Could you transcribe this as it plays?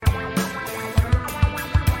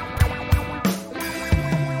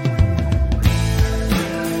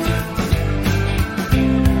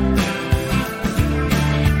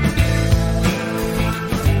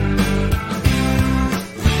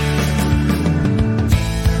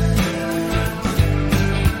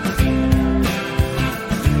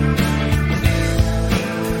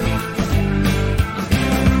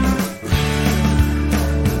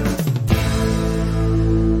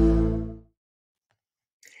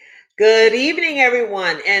Good evening,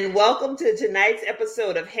 everyone, and welcome to tonight's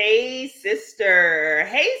episode of Hey Sister.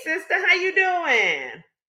 Hey Sister, how you doing?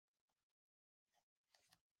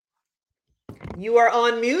 You are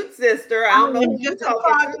on mute, sister. I I don't know am who you're just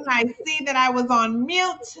talking to. talking. I see that I was on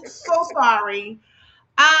mute. So sorry.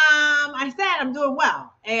 I said I'm doing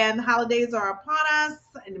well, and the holidays are upon us,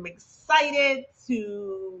 and I'm excited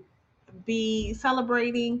to be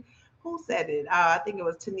celebrating. Who said it? I think it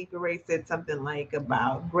was Tanika Ray said something like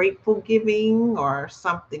about grateful giving or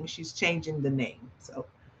something. She's changing the name, so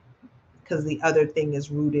because the other thing is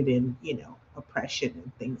rooted in oppression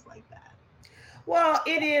and things like that. Well,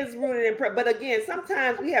 it is rooted in, but again,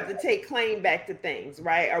 sometimes we have to take claim back to things,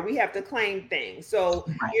 right? Or we have to claim things. So,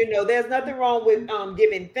 Right. there's nothing wrong with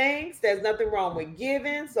giving thanks. There's nothing wrong with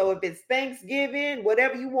giving. So, if it's Thanksgiving,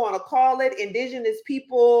 whatever you want to call it, Indigenous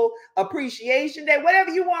People Appreciation Day, whatever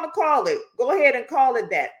you want to call it, go ahead and call it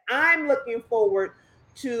that. I'm looking forward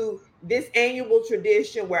to this annual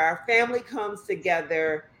tradition where our family comes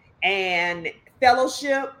together and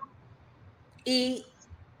fellowship, eat,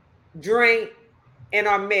 drink, and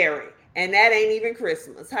are merry. And that ain't even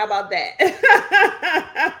Christmas. How about that?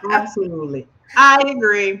 Absolutely. I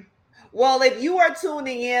agree. Well, if you are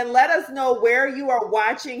tuning in, let us know where you are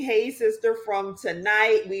watching Hey Sister from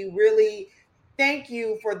tonight. We really thank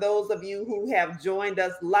you for those of you who have joined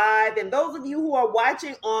us live. And those of you who are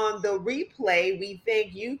watching on the replay, we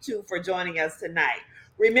thank you too for joining us tonight.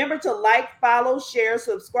 Remember to like, follow, share,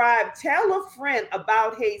 subscribe, tell a friend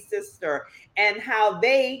about Hey Sister and how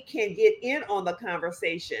they can get in on the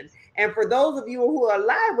conversation. And for those of you who are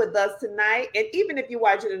live with us tonight, and even if you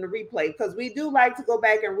watch it in the replay, because we do like to go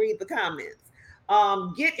back and read the comments,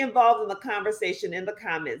 get involved in the conversation in the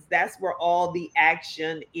comments. That's where all the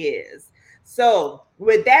action is. So,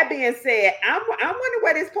 with that being said, I'm wondering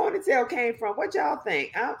where this ponytail came from. What y'all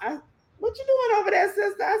think? What you doing over there,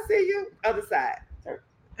 sister? I see you. Other side.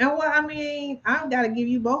 And what I mean, I've got to give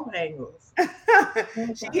you both angles.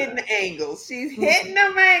 She hitting the angles. She's Mhm. hitting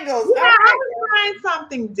them angles. Yeah, All I right. was trying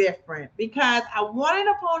something different because I wanted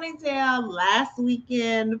a ponytail last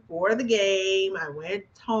weekend for the game. I went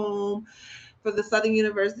home for the Southern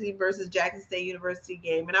University versus Jackson State University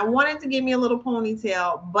game, and I wanted to give me a little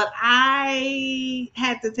ponytail, but I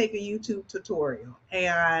had to take a YouTube tutorial,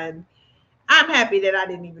 and I'm happy that I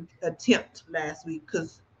didn't even attempt last week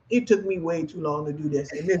because it took me way too long to do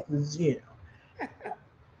this, and this was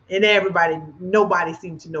and nobody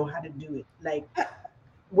seemed to know how to do it like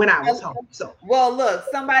when I was home. So Well, look,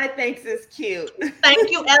 somebody thinks it's cute.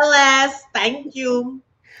 thank you, LS. Thank you.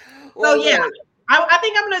 So Well, yeah, look, I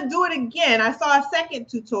think I'm gonna do it again. I saw a second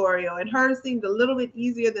tutorial, and hers seemed a little bit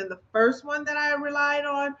easier than the first one that I relied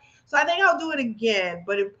on. So I think I'll do it again,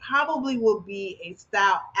 but it probably will be a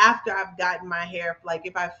style after I've gotten my hair. Like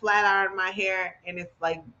if I flat iron my hair and it's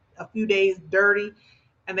like a few days dirty,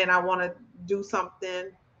 and then I want to do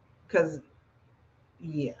something because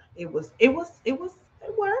yeah, it worked.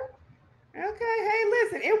 okay, hey,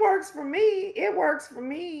 listen, it works for me. It works for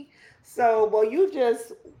me. So, well, you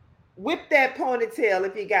just whip that ponytail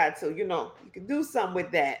if you got to. You can do something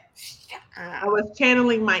with that. I was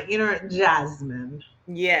channeling my inner Jasmine.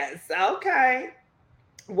 Yes, okay.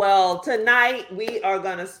 Well, tonight we are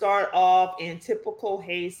going to start off in typical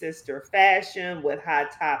Hey Sister fashion with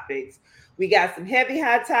hot topics. We got some heavy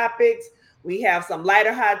hot topics, we have some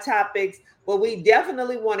lighter hot topics, but we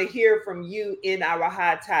definitely want to hear from you in our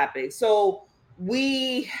hot topics. So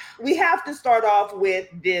we have to start off with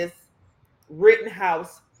this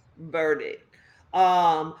Rittenhouse verdict,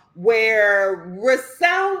 where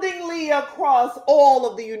resoundingly across all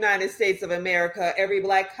of the United States of America, every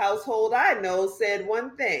black household I know said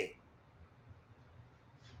one thing.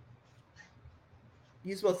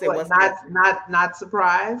 You supposed to say What? what's that? Not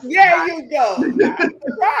surprised. There you go. Not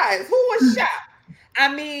surprised. Who was shocked?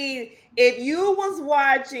 I mean, if you was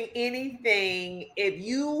watching anything, if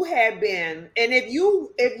you had been, and if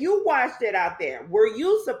you watched it out there, were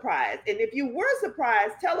you surprised? And if you were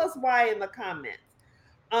surprised, tell us why in the comments.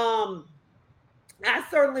 Um, I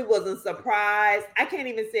certainly wasn't surprised. I can't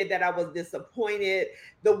even say that I was disappointed.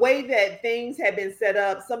 The way that things had been set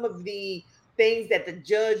up, some of the things that the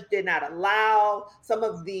judge did not allow, some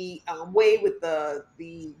of the way with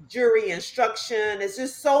the jury instruction, it's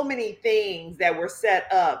just so many things that were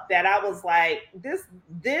set up that I was like, this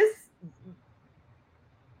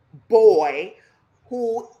boy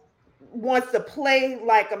who wants to play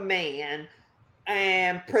like a man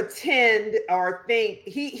and pretend or think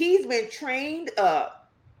he's been trained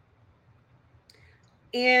up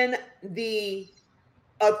in the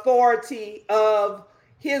authority of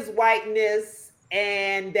his whiteness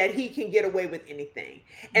and that he can get away with anything.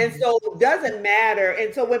 And Mhm. so it doesn't matter.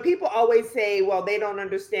 And so when people always say, well, they don't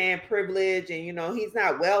understand privilege and, he's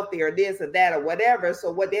not wealthy or this or that or whatever.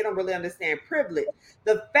 So what they don't really understand privilege.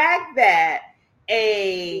 The fact that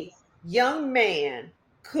a young man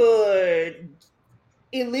could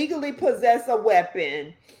illegally possess a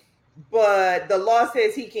weapon, but the law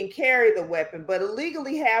says he can carry the weapon, but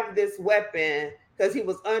illegally have this weapon because he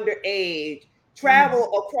was underage, travel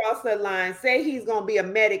Mhm. across the line, say he's going to be a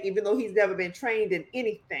medic, even though he's never been trained in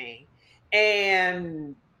anything,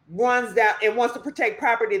 and runs down and wants to protect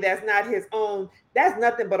property that's not his own. That's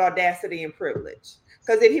nothing but audacity and privilege.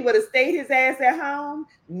 Because if he would have stayed his ass at home,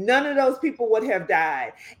 none of those people would have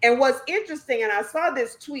died. And what's interesting, and I saw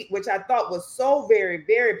this tweet, which I thought was so very,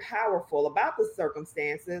 very powerful about the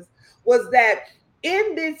circumstances, was that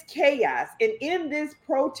in this chaos and in this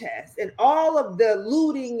protest and all of the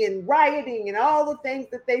looting and rioting and all the things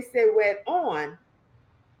that they say went on,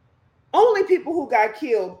 only people who got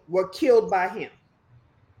killed were killed by him.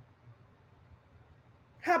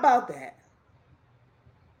 How about that?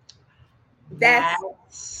 That's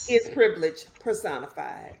That's is privilege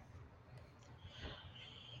personified.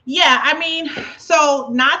 Yeah, I mean, so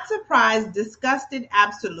not surprised, disgusted,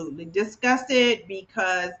 absolutely disgusted,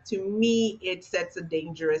 because to me it sets a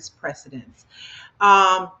dangerous precedence.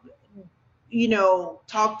 Um,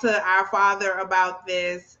 talked to our father about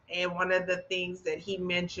this, and one of the things that he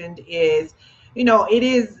mentioned is, it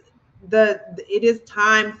is it is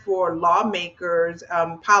time for lawmakers,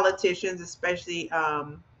 politicians, especially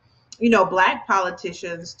black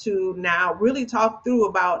politicians, to now really talk through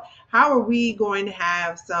about how are we going to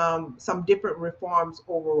have some different reforms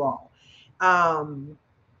overall. And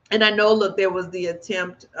I know, look, there was the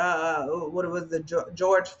attempt, what it was, the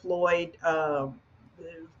George Floyd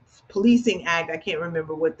policing act. I can't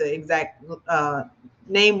remember what the exact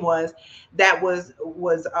name was, that was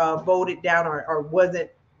voted down, or wasn't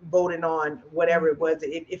voted on, whatever it was.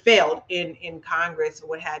 It failed in Congress or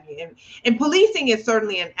what have you. And policing is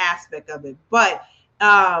certainly an aspect of it, but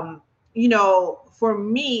for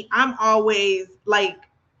me, I'm always like,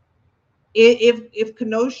 if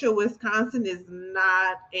Kenosha, Wisconsin is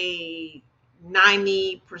not a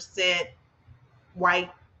 90%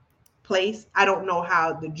 white place, I don't know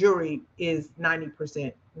how the jury is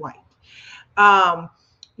 90% white. Um,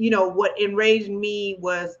 what enraged me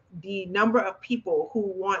was the number of people who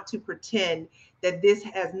want to pretend that this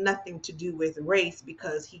has nothing to do with race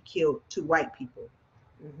because he killed two white people.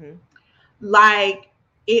 Mm-hmm. Like,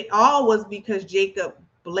 it all was because Jacob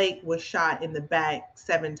Blake was shot in the back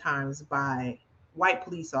 7 times by white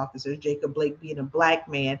police officers. Jacob Blake being a black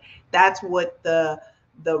man. That's what the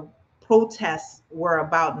protests were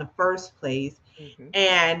about in the first place. Mm-hmm.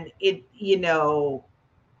 And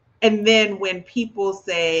and then when people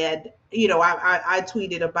said, I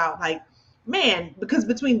tweeted about, like, man, because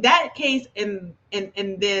between that case and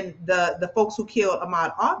then the folks who killed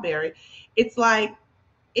Ahmaud Arbery, it's like,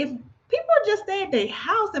 if people just stay at their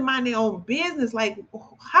house and mind their own business, like,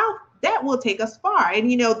 how that will take us far.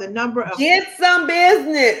 And the number of Get some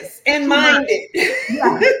business and too much, mind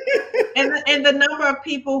yeah. it. And the number of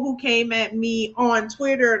people who came at me on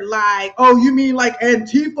Twitter like, oh, you mean like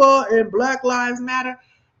Antifa and Black Lives Matter?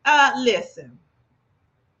 Listen,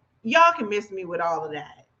 y'all can miss me with all of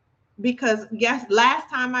that, because yes, last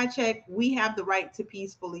time I checked, we have the right to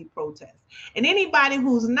peacefully protest. And anybody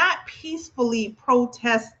who's not peacefully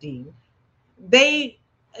protesting, they,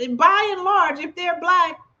 by and large, if they're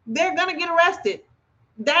black, they're gonna get arrested.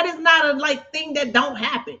 That is not a like thing that don't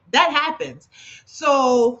happen. That happens.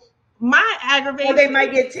 So my Or they aggravation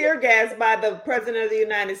might get tear gassed by the president of the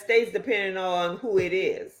United States, depending on who it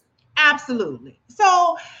is. Absolutely.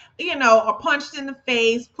 So, or punched in the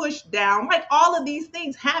face, pushed down, like all of these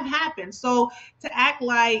things have happened. So to act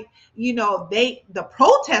like, the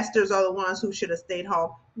protesters are the ones who should have stayed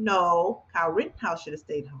home. No, Kyle Rittenhouse should have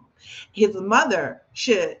stayed home. His mother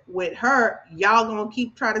should, with her, y'all gonna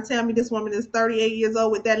keep trying to tell me this woman is 38 years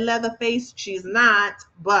old with that leather face. She's not,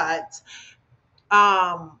 but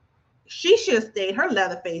um she should have stayed her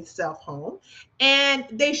leather faced self home. And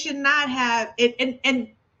they should not have it. And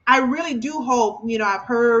I really do hope, I've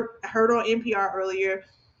heard on NPR earlier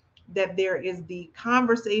that there is the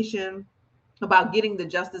conversation about getting the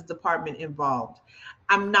Justice Department involved.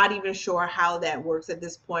 I'm not even sure how that works at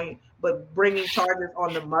this point, but bringing charges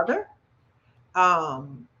on the mother,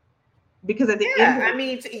 because at the end Yeah, of I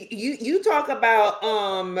mean, you talk about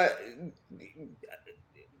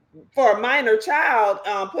for a minor child,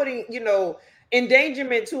 putting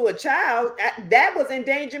endangerment to a child. That was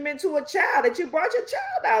endangerment to a child, that you brought your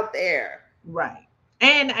child out there. right.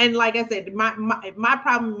 And like I said, my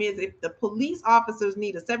problem is if the police officers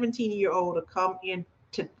need a 17-year-old to come in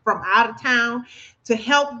from out of town to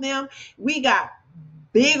help them, we got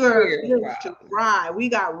bigger Real fish to problem. fry. We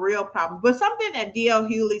got real problems. But something that DL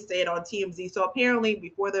Hewley said on TMZ. So apparently,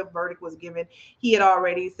 before the verdict was given, he had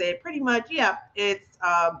already said pretty much, yeah, it's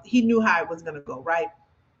he knew how it was going to go, right?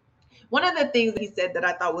 One of the things that he said that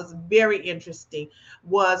I thought was very interesting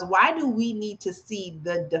was, why do we need to see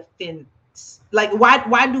the defense? Like,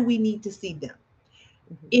 why do we need to see them?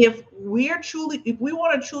 If we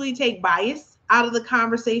want to truly take bias out of the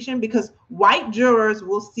conversation, because white jurors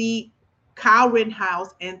will see Kyle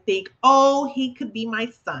Rittenhouse and think, oh, he could be my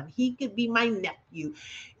son, he could be my nephew.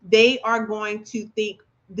 They are going to think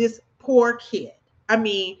this poor kid. I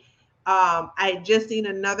mean, I had just seen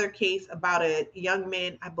another case about a young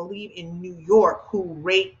man, I believe in New York, who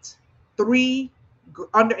raped 3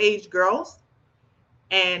 underage girls,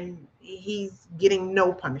 and he's getting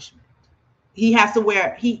no punishment. He has to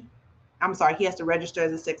wear he has to register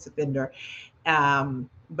as a sex offender,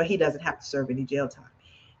 but he doesn't have to serve any jail time.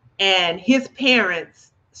 And his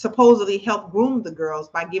parents supposedly helped groom the girls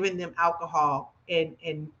by giving them alcohol and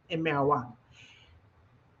marijuana.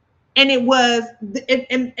 And it was,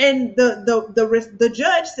 and the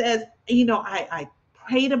judge says, I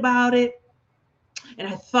prayed about it and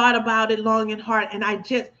I thought about it long and hard, and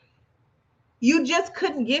you just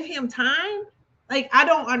couldn't give him time. Like, I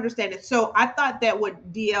don't understand it. So I thought that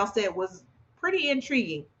what DL said was pretty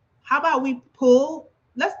intriguing. How about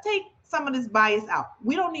let's take some of this bias out.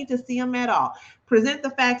 We don't need to see him at all. Present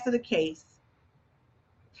the facts of the case,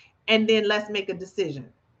 and then let's make a decision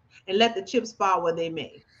and let the chips fall where they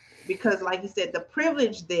may. Because like you said, the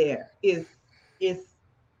privilege there is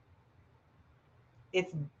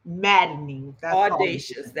it's maddening. That's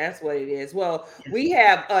Audacious. That's what it is. Well, we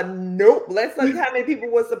have a nope. Let's look how many people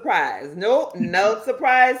were surprised. Nope, no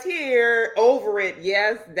surprise here. Over it.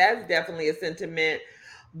 Yes, that's definitely a sentiment.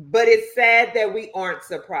 But it's sad that we aren't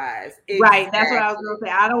surprised. Right. That's what I was going to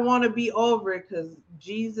say. I don't want to be over it because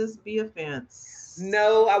Jesus be offense.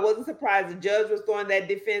 No, I wasn't surprised. The judge was throwing that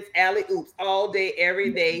defense alley oops all day,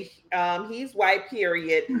 every day. He's white,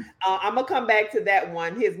 period. I'm gonna come back to that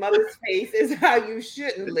one. His mother's face is how you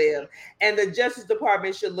shouldn't live, and the Justice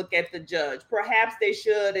Department should look at the judge. Perhaps they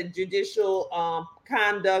should, in judicial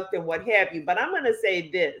conduct and what have you. But I'm gonna say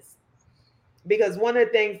this, because one of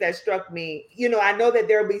the things that struck me, I know that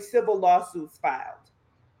there will be civil lawsuits filed.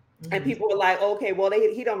 And people were like, okay, well,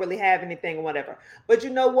 he don't really have anything or whatever. But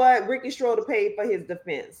you know what? Ricky Schroeder paid for his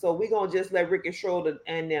defense. So we're going to just let Ricky Schroeder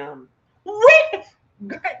and girl,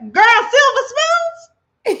 Silver Spoons?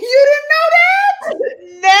 You didn't know that?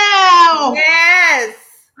 No. Yes.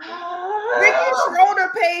 Ricky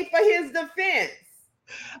Schroeder paid for his defense.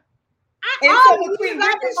 And so between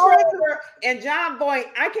Ricky Schroeder and John Boyd,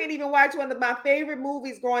 I can't even watch one of my favorite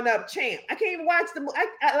movies growing up, Champ. I can't even watch the movie.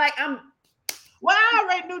 Well, I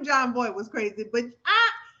already knew John Boyd was crazy, but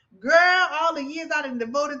girl, all the years I done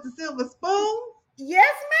devoted to Silver Spoon.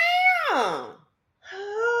 Yes, ma'am.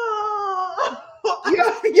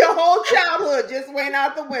 Your whole childhood just went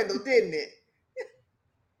out the window, didn't it?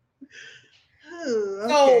 Okay.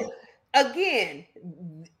 So again,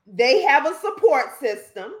 they have a support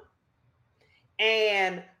system,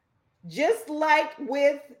 and just like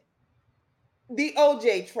with the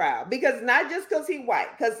OJ trial, because not just because he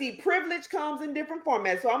white, because privilege comes in different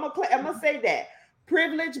formats. So I'm gonna say that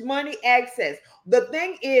privilege, money, access. The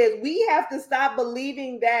thing is, we have to stop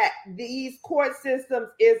believing that these court systems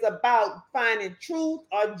is about finding truth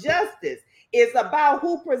or justice. It's about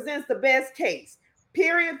who presents the best case.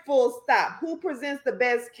 Period. Full stop. Who presents the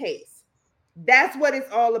best case? That's what it's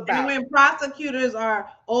all about. And when prosecutors are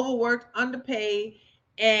overworked, underpaid,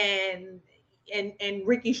 and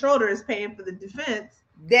Ricky Schroeder is paying for the defense.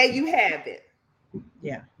 There you have it.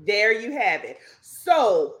 Yeah. There you have it.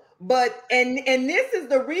 So, but and this is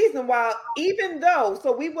the reason why, even though,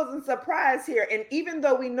 so we wasn't surprised here, and even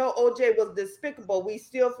though we know OJ was despicable, we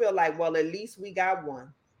still feel like, well, at least we got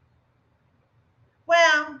one.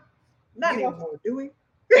 Well, not anymore, do we?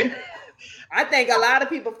 I think a lot of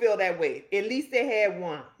people feel that way. At least they had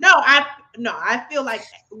one. No, I feel like,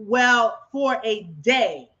 well, for a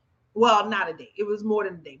day. Well, not a day. It was more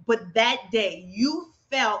than a day. But that day, you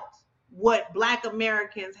felt what Black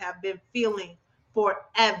Americans have been feeling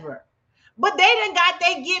forever. But they done got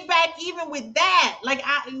their get back even with that. Like,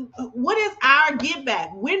 what is our get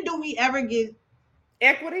back? When do we ever get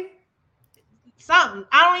equity? Something.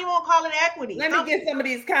 I don't even want to call it equity. Let me get some of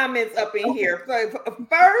these comments up in here.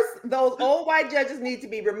 First, those old white judges need to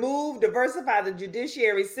be removed. Diversify the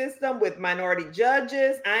judiciary system with minority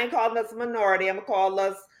judges. I ain't calling us a minority. I'm going to call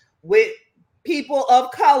us with people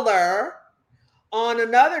of color. On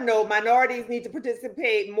another note, minorities need to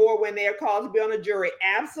participate more when they are called to be on a jury.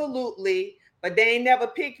 Absolutely. But they ain't never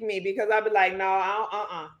picked me because I'd be like, no,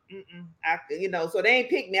 so they ain't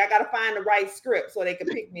picked me. I got to find the right script so they can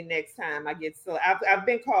pick me next time I get so I've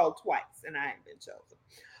been called twice and I ain't been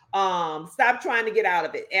chosen. Stop trying to get out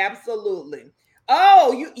of it. Absolutely.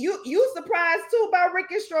 Oh, you surprised too about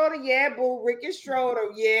Ricky Schroeder? Yeah, boo, Ricky Schroeder.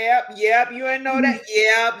 Yep. You ain't know that?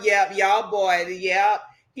 Yep. Y'all boy. Yep.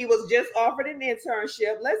 He was just offered an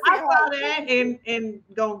internship. Let's see I how. saw that and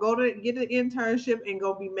gonna go to get an internship and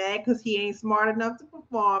go be mad because he ain't smart enough to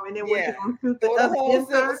perform, and then went to Yeah. go shoot the Throw the other whole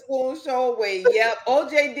silver intern. spoon show away. Yep.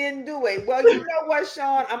 OJ didn't do it. Well, you know what,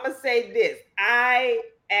 Sean? I'm gonna say this. I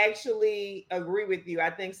actually agree with you. I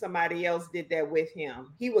think somebody else did that with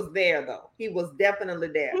him. He was there though. He was definitely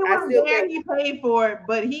there. He I was still there, feel he paid for it,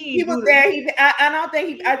 but he he was do the there. I don't think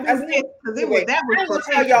he I do still this because it was wait. that I was ain't gonna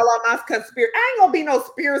tell y'all professional. all my conspiracy. I ain't gonna be no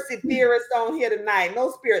conspiracy theorist on here tonight.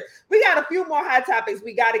 No spirit. We got a few more hot topics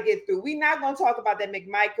we got to get through. We not gonna talk about that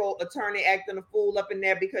McMichael attorney acting a fool up in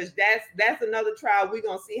there because that's another trial. We're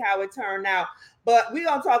gonna see how it turned out. But we're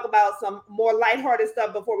gonna talk about some more lighthearted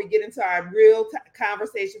stuff before we get into our real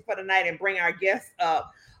conversation for the night and bring our guests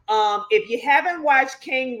up. If you haven't watched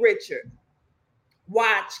King Richard,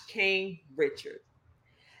 watch King Richard.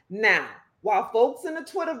 Now, while folks in the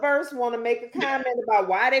Twitterverse want to make a comment about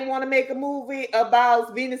why they want to make a movie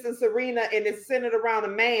about Venus and Serena and it's centered around a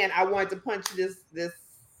man, I wanted to punch this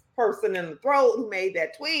person in the throat who made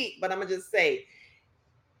that tweet. But I'm gonna just say,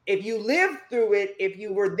 if you lived through it, if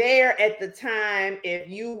you were there at the time, if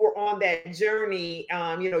you were on that journey,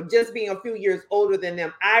 just being a few years older than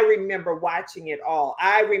them, I remember watching it all.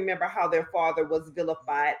 I remember how their father was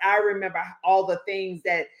vilified. I remember all the things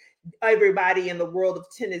that everybody in the world of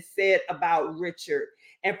tennis said about Richard,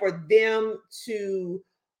 and for them to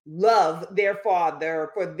love their father,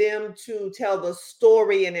 for them to tell the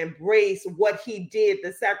story and embrace what he did,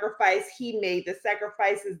 the sacrifice he made, the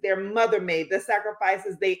sacrifices their mother made, the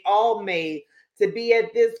sacrifices they all made to be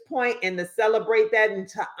at this point and to celebrate that and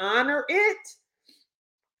to honor it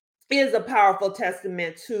is a powerful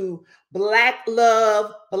testament to Black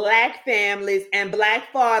love, Black families, and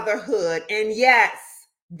Black fatherhood. And yes,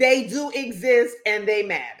 they do exist and they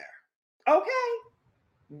matter. Okay.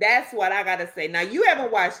 That's what I got to say. Now, you haven't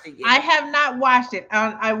watched it I yet. have not watched it.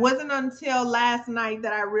 I wasn't until last night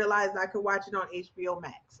that I realized I could watch it on HBO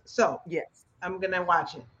Max. So Yes. I'm gonna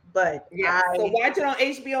watch it. But Yes. So watch it on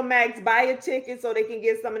HBO Max, buy a ticket so they can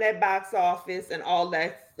get some of that box office and all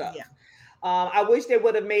that stuff. yeah. I wish they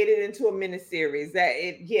would have made it into a miniseries.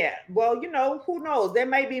 Yeah. Well, who knows? There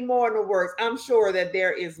may be more in the works. I'm sure that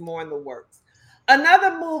there is more in the works.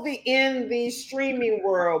 Another movie in the streaming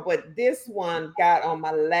world, but this one got on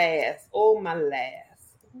my last. Oh, my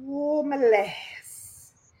last. Oh, my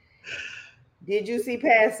last. Did you see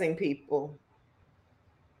Passing People?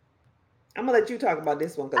 I'm gonna let you talk about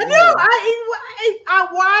this one I because you know. know. I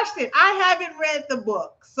watched it. I haven't read the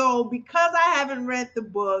book. So because I haven't read the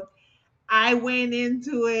book, I went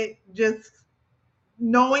into it just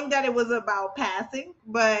knowing that it was about passing,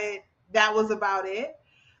 but that was about it.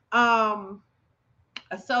 Um,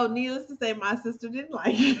 so needless to say, my sister didn't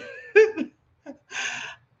like it.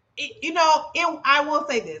 I will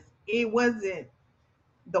say this: it wasn't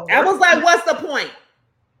the I worst. was like, what's the point?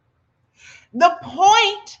 The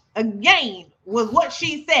point again was what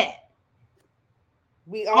she said.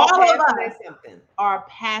 We all All of passing us at something. are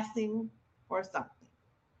passing for something.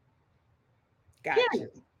 Gotcha.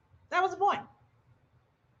 Period. That was the point.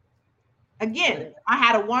 Again, I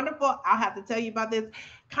had a wonderful, I'll have to tell you about this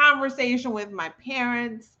conversation with my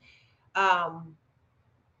parents. Um,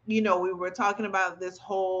 we were talking about this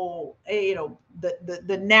whole,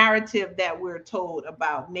 the narrative that we're told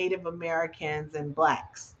about Native Americans and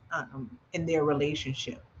Blacks in their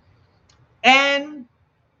relationship. And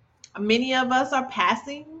many of us are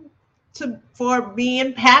passing for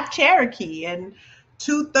being half Cherokee and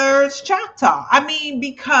 2/3 Choctaw. I mean,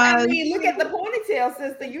 because Look at the ponytail,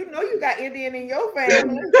 sister. You know you got Indian in your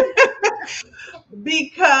family.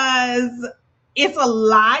 because it's a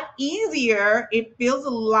lot easier. It feels a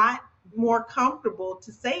lot more comfortable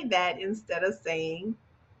to say that instead of saying,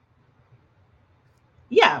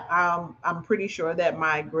 yeah, I'm pretty sure that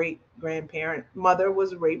my great grandparent mother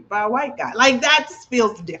was raped by a white guy. Like that just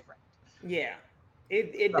feels different. Yeah,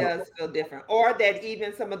 it So, does feel different. Or that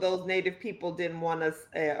even some of those native people didn't want us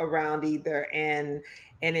around either and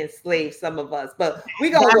enslave some of us. But we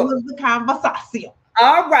gonna that look. was the conversation.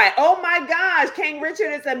 All right. Oh my gosh. King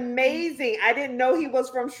Richard is amazing. I didn't know he was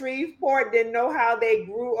from Shreveport. Didn't know how they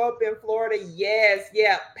grew up in Florida. Yes.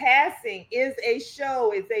 Yeah. Passing is a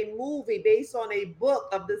show, it's a movie based on a book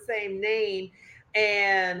of the same name.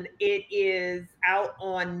 And it is out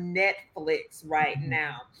on Netflix right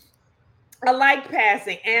now. I like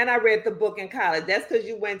Passing, and I read the book in college. That's because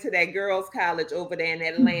you went to that girls' college over there in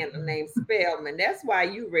Atlanta named Spelman. That's why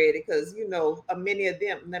you read it, because you know many of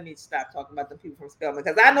them. Let me stop talking about the people from Spelman,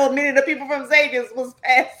 because I know many of the people from Xavier's was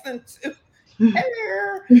passing too.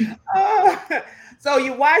 Uh, so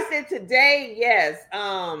you watched it today? Yes.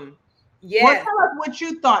 Well, Yes. tell us what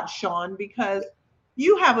you thought, Sean, because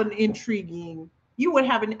you have an intriguing. You would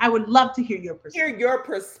have an. I would love to hear your Hear perspective. your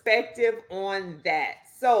perspective on that.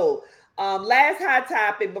 So, last hot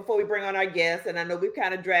topic before we bring on our guests, and I know we've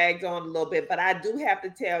kind of dragged on a little bit, but I do have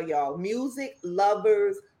to tell y'all, music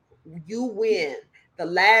lovers, you win. The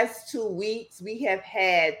last 2 weeks, we have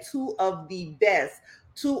had two of the best,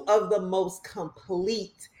 two of the most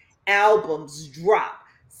complete albums drop.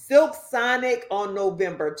 Silk Sonic on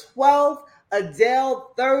November 12th,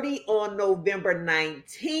 Adele 30 on November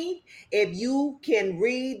 19th. If you can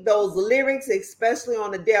read those lyrics, especially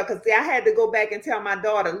on Adele, because I had to go back and tell my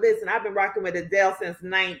daughter, listen, I've been rocking with Adele since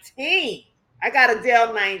 19. I got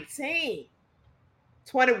Adele 19,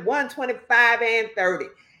 21, 25, and 30.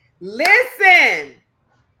 Listen,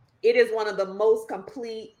 it is one of the most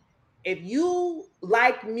complete. If you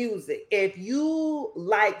like music, if you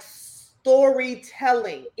like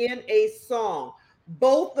storytelling in a song,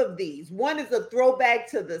 both of these, one is a throwback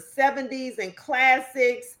to the 70s and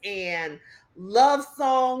classics and love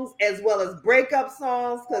songs as well as breakup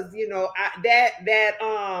songs, because you know that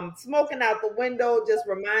smoking out the window just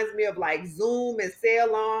reminds me of like Zoom and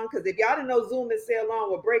Sail On, because if y'all didn't know Zoom and Sail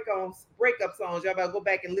On were breakup songs, y'all better go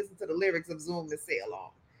back and listen to the lyrics of Zoom and Sail On.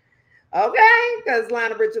 Okay, because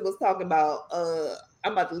Lionel Richard was talking about,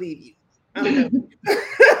 I'm about to leave you. I'm done.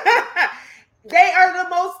 They are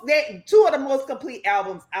two of the most complete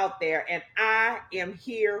albums out there, and I am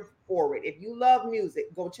here for it. If you love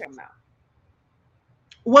music, go check them out.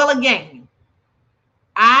 Well, again,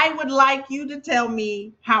 I would like you to tell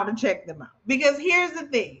me how to check them out. Because here's the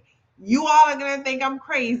thing, you all are going to think I'm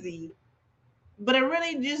crazy, but I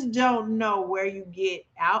really just don't know where you get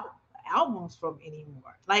albums from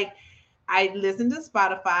anymore. Like, I listen to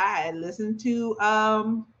Spotify, I listen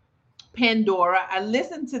to Pandora, I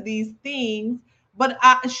listen to these things, but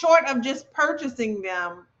short of just purchasing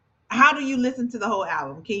them, how do you listen to the whole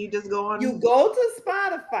album? Can you just go You on? go to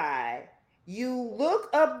Spotify, you look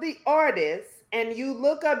up the artist, and you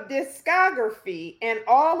look up discography, and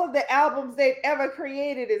all of the albums they've ever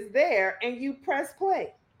created is there, and you press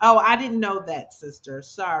play. Oh, I didn't know that, sister.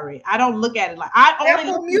 Sorry. I don't look at it like I only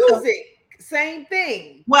Apple listen to. Music, same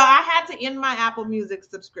thing. Well, I had to end my Apple Music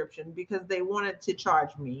subscription because they wanted to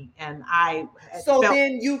charge me, and I So felt.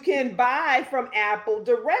 then you can buy from Apple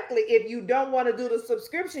directly. If you don't want to do the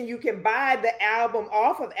subscription, you can buy the album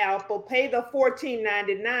off of Apple, pay the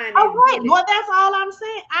 $14.99, Oh, and right. get it. Well, that's all I'm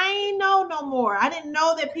saying. I ain't know no more. I didn't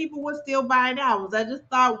know that people were still buying albums. I just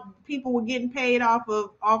thought people were getting paid off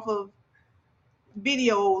of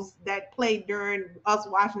videos that played during us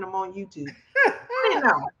watching them on YouTube. I didn't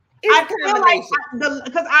know. It's I a feel like combination.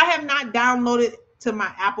 because I have not downloaded to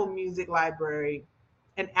my Apple Music library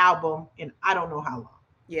an album in I don't know how long.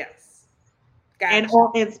 Yes. And Gotcha.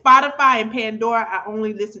 on and Spotify and Pandora,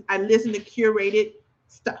 I listen to curated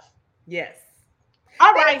stuff. Yes.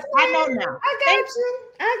 All right, That's I know fair. now. I Thank got you. you.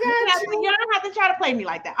 I got You you. don't have to try to play me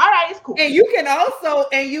like that. All right, it's cool. And you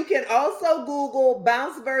can also Google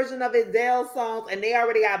bounce version of Adele songs, and they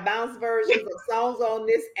already got bounce versions of songs on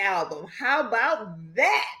this album. How about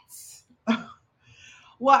that?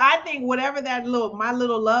 Well, I think whatever that little my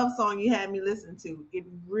little love song you had me listen to, it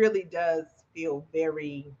really does feel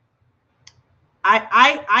very.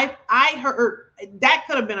 I heard that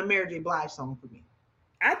could have been a Mary J. Blige song for me.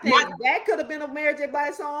 I Not think that could have been a Mary J.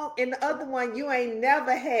 Blige song, and the other one, you ain't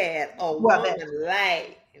never had a well that woman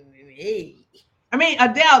like me. I mean,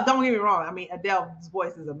 Adele, don't get me wrong. I mean, Adele's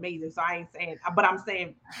voice is amazing. So I ain't saying, but I'm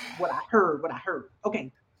saying what I heard.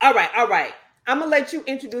 Okay. All right, all right. I'm gonna let you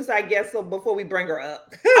introduce our guest so before we bring her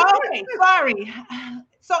up. Okay. Sorry.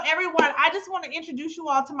 So, everyone, I just want to introduce you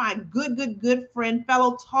all to my good friend,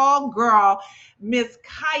 fellow tall girl, Miss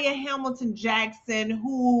Khaya Hamilton Jackson,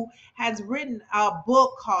 who has written a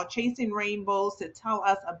book called Chasing Rainbows to tell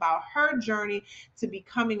us about her journey to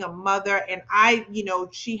becoming a mother. And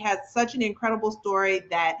she has such an incredible story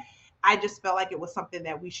that I just felt like it was something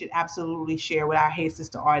that we should absolutely share with our Hey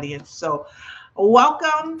Sister audience. So,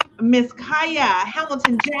 welcome, Miss Khaya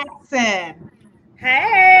Hamilton Jackson.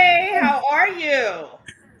 Hey, how are you?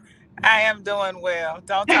 I am doing well.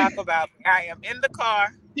 Don't talk about me. I am in the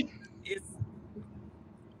car. It's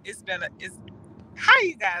it's been a it's how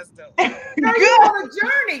you guys doing? Girl, you Good. on a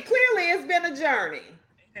journey. Clearly, it's been a journey.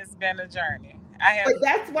 It has been a journey. I But have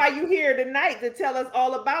that's why you here tonight to tell us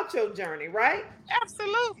all about your journey, right?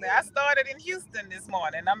 absolutely. I started in Houston this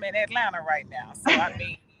morning. I'm in Atlanta right now. So I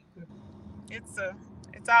mean, it's a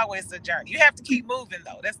it's always a journey. You have to keep moving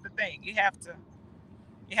though. That's the thing. You have to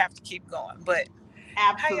keep going. But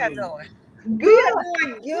how y'all Absolutely. doing? We Good. are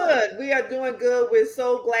doing Good. good. We are doing good. We're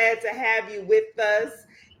so glad to have you with us.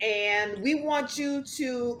 And we want you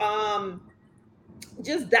to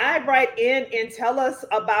just dive right in and tell us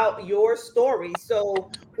about your story. So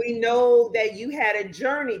we know that you had a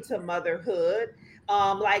journey to motherhood.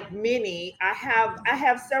 Like many, I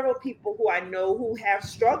have several people who I know who have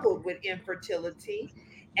struggled with infertility,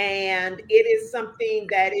 and it is something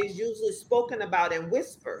that is usually spoken about in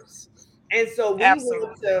whispers. And so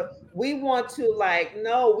Absolutely. we want to like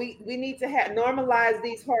no, we need to have normalize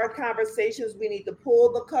these hard conversations. We need to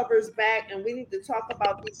pull the covers back, and we need to talk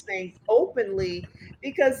about these things openly,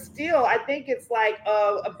 because still I think it's like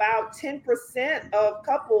about 10% of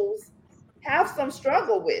couples have some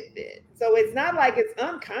struggle with it, so it's not like it's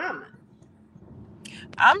uncommon.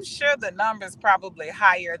 I'm sure the number is probably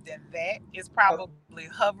higher than that. It's Okay. probably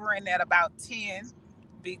hovering at about 10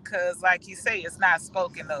 because, like you say, it's not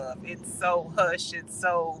spoken of. It's so hush. It's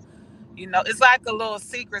so, it's like a little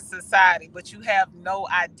secret society, but you have no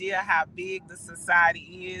idea how big the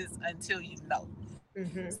society is until you know.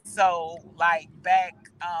 Hmm. So, like back,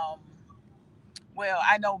 well,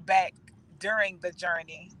 I know back during the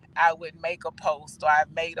journey, I would make a post, or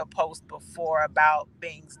I've made a post before about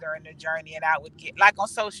things during the journey, and I would get like on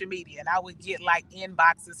social media, and I would get like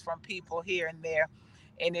inboxes from people here and there,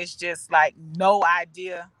 and it's just like no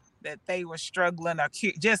idea that they were struggling or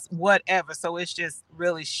just whatever. So it's just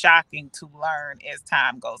really shocking to learn as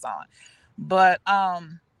time goes on. But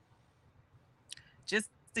just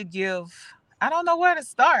to give, I don't know where to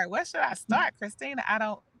start. Where should I start, Christina? I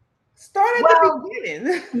don't. Start at Well, the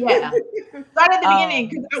beginning. yeah. Start at the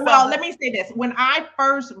beginning. So Well, let me say this. When I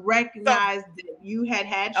first so recognized that you had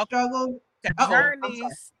okay, struggles, the I'm journey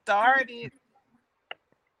sorry. started.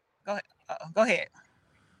 Go ahead. Go ahead.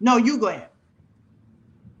 No, you go ahead.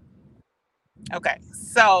 Okay,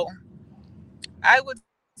 so I would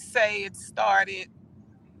say it started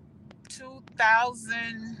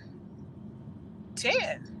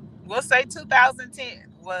 2010. We'll say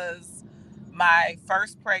 2010 was my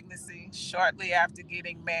first pregnancy. Shortly after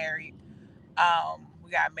getting married,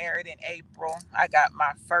 we got married in April. I got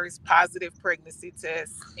my first positive pregnancy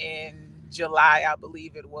test in July, I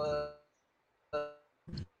believe it was,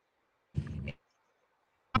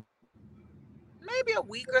 maybe a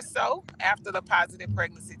week or so after the positive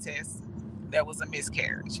pregnancy test, there was a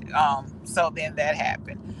miscarriage. So then that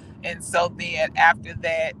happened. And so then after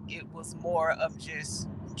that, it was more of just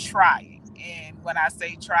trying. And when I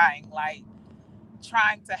say trying, like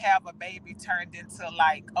trying to have a baby turned into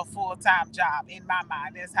like a full-time job in my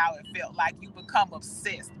mind. That's how it felt. Like you become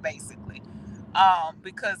obsessed basically.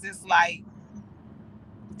 Because it's like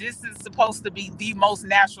this is supposed to be the most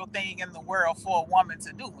natural thing in the world for a woman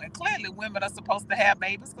to do. And clearly, women are supposed to have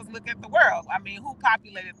babies because look at the world. I mean, who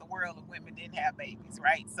populated the world if women didn't have babies,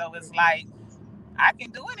 right? So it's like, I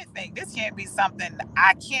can do anything. This can't be something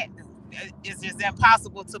I can't do. It's just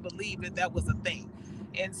impossible to believe that that was a thing.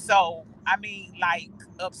 And so, I mean, like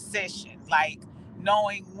obsession, like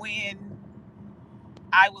knowing when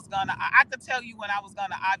I was gonna, I could tell you when I was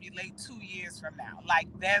gonna ovulate 2 years from now. Like,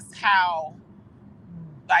 that's how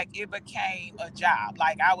like it became a job.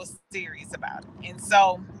 Like I was serious about it. And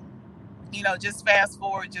so, just fast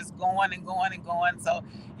forward, just going and going and going. So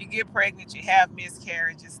you get pregnant, you have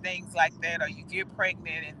miscarriages, things like that, or you get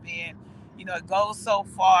pregnant and then, it goes so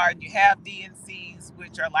far and you have DNCs,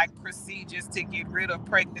 which are like procedures to get rid of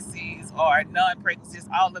pregnancies or non-pregnancies,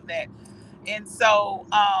 all of that. And so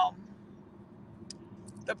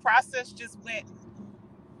the process just went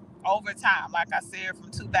over time, like I said, from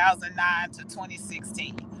 2009 to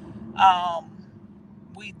 2016. Um,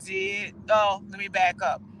 we did, oh, let me back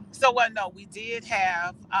up. So, well, no, we did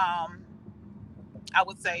have, I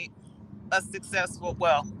would say, a successful,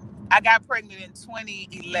 well, I got pregnant in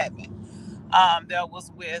 2011. That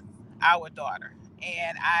was with our daughter.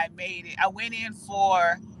 And I made it, I went in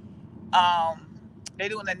for, um, they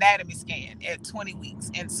do an anatomy scan at 20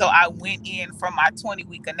 weeks. And so I went in for my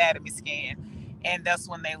 20-week anatomy scan. And that's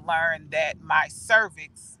when they learned that my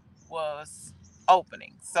cervix was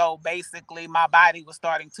opening. So basically, my body was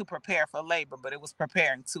starting to prepare for labor, but it was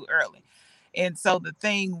preparing too early. And so the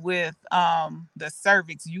thing with the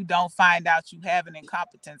cervix, you don't find out you have an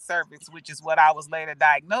incompetent cervix, which is what I was later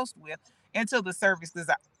diagnosed with, until the cervix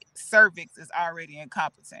is already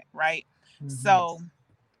incompetent, right? Mm-hmm. So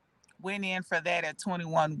went in for that at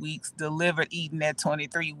 21 weeks, delivered Eden at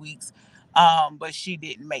 23 weeks, but she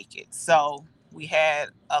didn't make it. So we had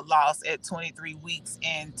a loss at 23 weeks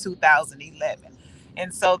in 2011.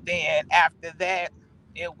 And so then after that,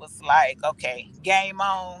 it was like, okay, game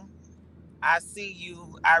on. I see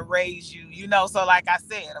you, I raise you, So like I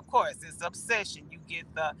said, of course, it's obsession. You get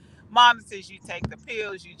the monitors, you take the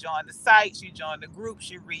pills, you join the sites, you join the groups,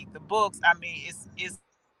 you read the books. I mean, it's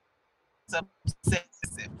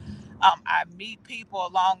obsessive. I meet people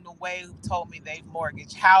along the way who told me they've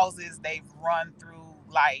mortgaged houses, they've run through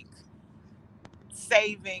like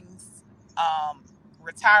savings,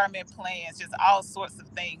 retirement plans, just all sorts of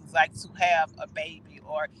things, like to have a baby,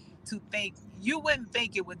 or to think, you wouldn't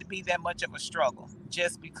think it would be that much of a struggle,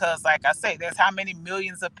 just because, like I say, there's how many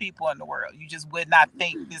millions of people in the world. You just would not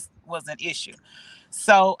think this was an issue.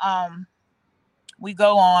 So we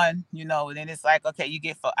go on, and then it's like, okay,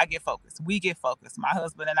 I get focused, we get focused, my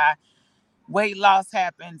husband and I. Weight loss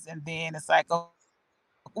happens, and then it's like, oh,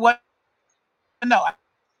 well, no,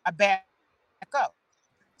 I back up.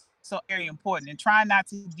 So very important, and trying not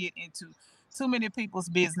to get into too many people's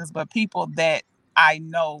business, but people that I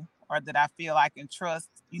know or that I feel I can trust.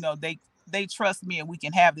 They trust me, and we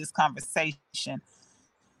can have this conversation.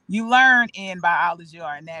 You learn in biology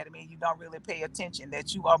or anatomy, you don't really pay attention,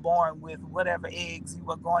 that you are born with whatever eggs you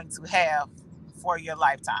are going to have for your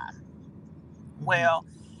lifetime. Well,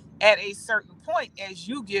 Mm-hmm. at a certain point, as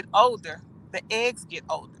you get older, the eggs get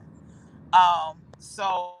older.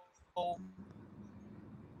 So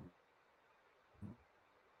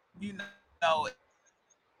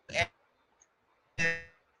as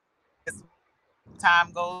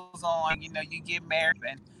time goes on, you get married,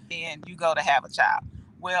 and then you go to have a child.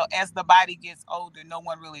 Well, as the body gets older, no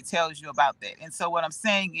one really tells you about that. And so what I'm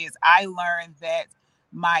saying is, I learned that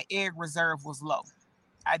my egg reserve was low.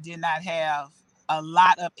 I did not have a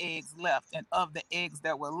lot of eggs left. And of the eggs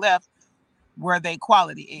that were left, were they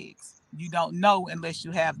quality eggs? You don't know unless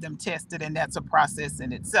you have them tested, and that's a process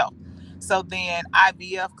in itself. So then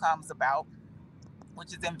IVF comes about,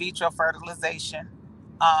 which is in vitro fertilization.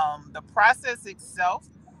 The process itself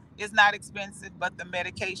is not expensive, but the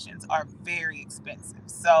medications are very expensive.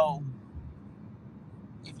 So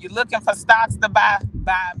if you're looking for stocks to buy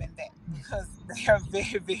them in that, because they are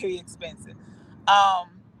very, very expensive. Um,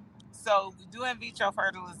 so we do in vitro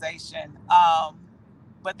fertilization,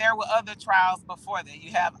 but there were other trials before that.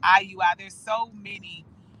 You have IUI. There's so many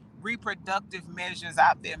reproductive measures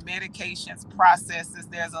out there, medications, processes.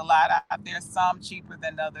 There's a lot out there. Some cheaper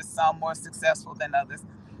than others, some more successful than others.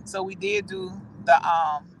 So we did do the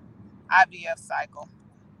IVF cycle.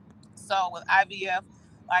 So with IVF,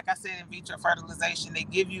 like I said, in vitro fertilization, they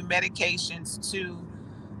give you medications to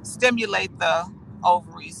stimulate the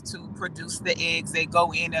ovaries to produce the eggs. They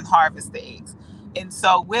go in and harvest the eggs. And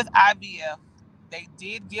so with IVF, they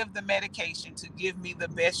did give the medication to give me the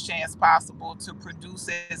best chance possible to produce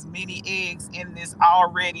as many eggs in this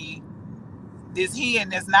hen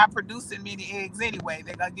that's not producing many eggs anyway.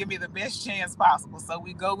 They're gonna give me the best chance possible. So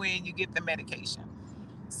we go in, you get the medication.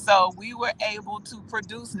 So we were able to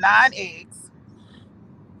produce 9 eggs.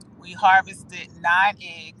 We harvested 9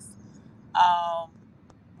 eggs. Um,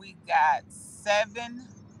 we got 7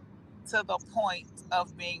 to the point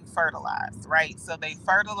of being fertilized, right? So they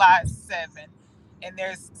fertilize 7, and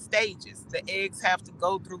there's stages. The eggs have to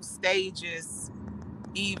go through stages,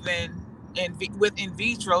 even with in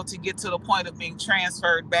vitro, to get to the point of being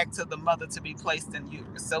transferred back to the mother to be placed in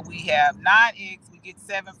uterus. So we have 9 eggs, we get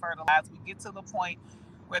 7 fertilized, we get to the point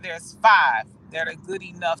where there's 5 that are good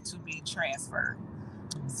enough to be transferred.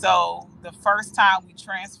 So the first time we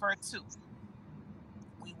transfer 2,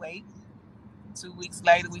 we wait. 2 weeks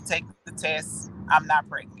later, we take the test. I'm not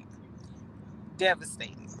pregnant.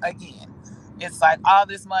 Devastated again. It's like all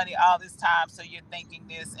this money, all this time. So you're thinking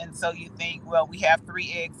this. And so you think, well, we have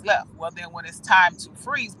 3 eggs left. Well, then when it's time to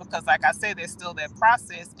freeze, because like I said, there's still that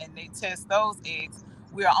process, and they test those eggs,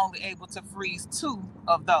 we are only able to freeze 2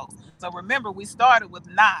 of those. So remember, we started with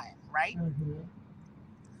 9, right? Mm-hmm.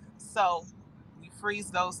 So we freeze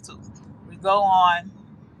those 2. We go on.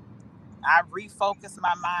 I refocus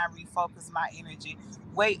my mind, refocus my energy.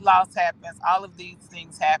 Weight loss happens. All of these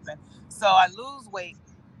things happen. So I lose weight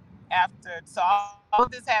after. So all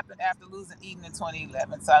of this happened after losing Eden in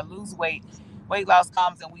 2011. So I lose weight. Weight loss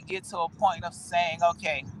comes, and we get to a point of saying,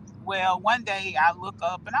 okay, well, one day I look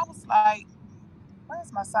up and I was like,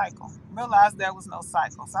 where's my cycle? Realized there was no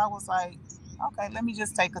cycle. So I was like, Okay, let me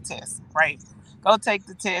just take a test, right? Go take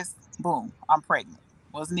the test. Boom, I'm pregnant.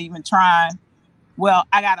 Wasn't even trying. Well,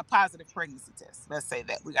 I got a positive pregnancy test. Let's say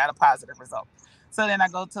that we got a positive result. So then I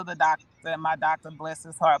go to the doctor, and my doctor, bless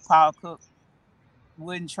his heart, Paul Cook,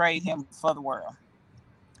 wouldn't trade him for the world.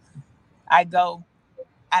 I go,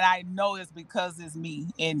 and I know it's because it's me,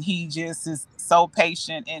 and he just is so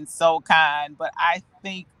patient and so kind. But I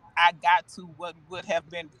think I got to what would have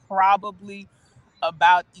been probably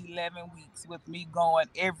about 11 weeks with me going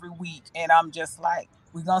every week. And I'm just like,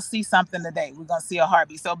 we're going to see something today. We're going to see a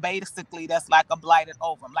heartbeat. So basically, that's like a blighted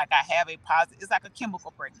ovum. Like I have a positive, it's like a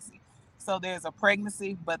chemical pregnancy. So there's a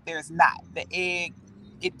pregnancy, but there's not. The egg,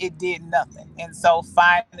 it did nothing. And so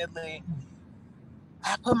finally,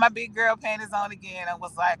 I put my big girl panties on again and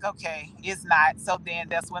was like, okay, it's not. So then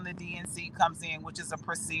that's when the DNC comes in, which is a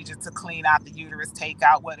procedure to clean out the uterus, take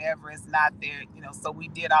out whatever is not there, So we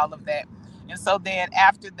did all of that. And so then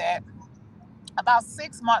after that, about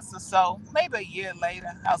 6 months or so, maybe a year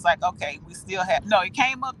later, I was like, okay, we still have, no, it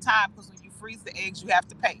came up time because when you freeze the eggs, you have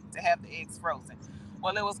to pay to have the eggs frozen.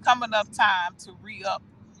 Well, it was coming up time to re up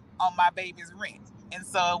on my baby's rent. And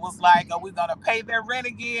so it was like, are we going to pay their rent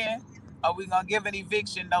again? Are we going to give an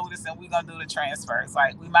eviction notice and we're going to do the transfer? It's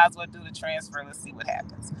like, we might as well do the transfer. Let's see what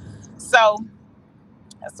happens. So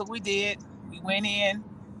that's what we did. We went in,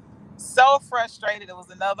 so frustrated. It was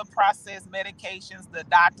another process, medications, the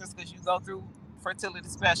doctors, because you go through fertility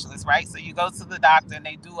specialists, right? So you go to the doctor and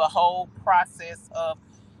they do a whole process of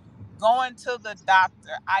going to the doctor.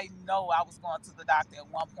 I know I was going to the doctor at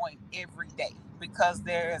one point every day because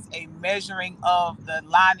there's a measuring of the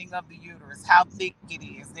lining of the uterus, how thick it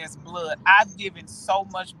is. There's blood. I've given so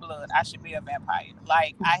much blood. I should be a vampire.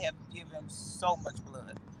 Like I have given so much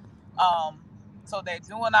blood. Um, so they're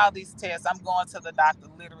doing all these tests. I'm going to the doctor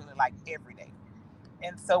literally like every day.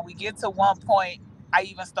 And so we get to one point, I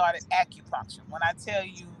even started acupuncture. When I tell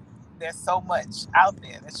you there's so much out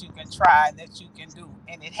there that you can try and that you can do,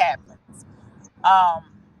 and it happens.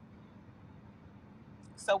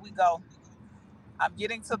 So we go. I'm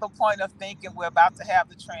getting to the point of thinking we're about to have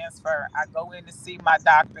the transfer. I go in to see my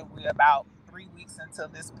doctor. We're about 3 weeks into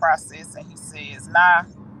this process, and he says, "Nah,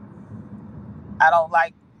 I don't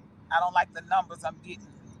like I don't like the numbers I'm getting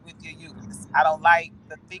with your uterus. I don't like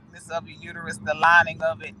the thickness of your uterus, the lining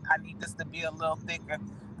of it. I need this to be a little thicker.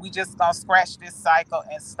 We just gonna scratch this cycle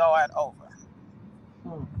and start over."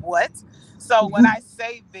 What? So when I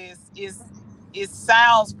say this, is it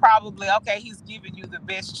sounds probably okay, he's giving you the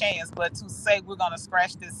best chance, but to say we're gonna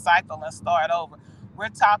scratch this cycle and start over, we're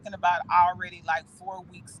talking about already like 4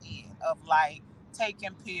 weeks in of like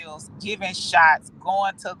taking pills, giving shots,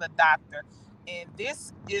 going to the doctor. And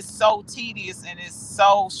this is so tedious and it's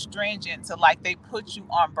so stringent to like they put you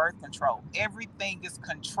on birth control. Everything is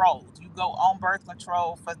controlled. You go on birth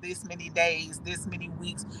control for this many days, this many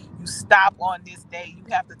weeks. You stop on this day. You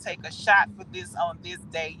have to take a shot for this on this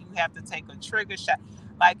day. You have to take a trigger shot.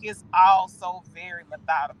 Like it's all so very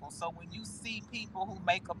methodical. So when you see people who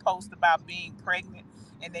make a post about being pregnant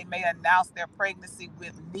and they may announce their pregnancy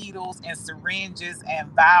with needles and syringes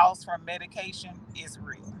and vials from medication, it's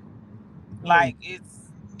real. Like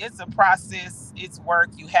it's a process, it's work,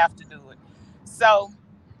 you have to do it. So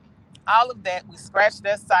all of that, we scratched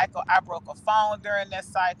that cycle. I broke a phone during that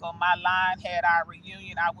cycle. My line had our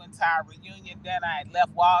reunion. I went to our reunion. Then I had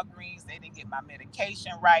left Walgreens. They didn't get my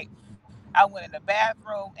medication right. I went in the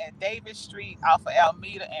bathroom at Davis Street off of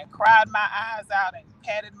Alameda and cried my eyes out and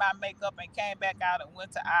patted my makeup and came back out and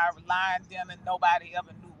went to our line dinner. Nobody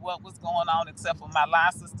ever knew what was going on except for my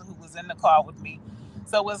line sister who was in the car with me.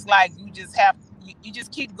 So it's like you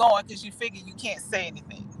just keep going because you figure you can't say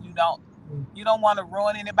anything. You don't want to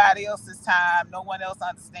ruin anybody else's time. No one else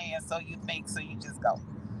understands, so you think, so you just go.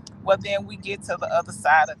 Well, then we get to the other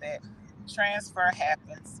side of that. Transfer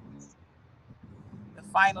happens, the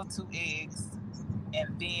final two eggs,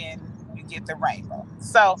 and then you get the rainbow.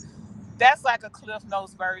 So that's like a Cliff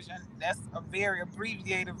Notes version. That's a very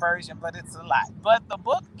abbreviated version, but it's a lot. But the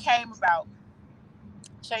book came about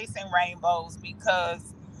chasing rainbows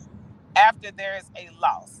because after there's a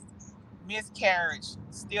loss, miscarriage,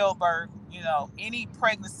 stillbirth, any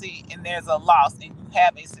pregnancy and there's a loss and you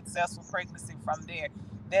have a successful pregnancy from there,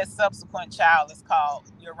 that subsequent child is called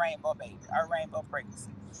your rainbow baby or rainbow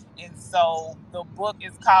pregnancy. And so the book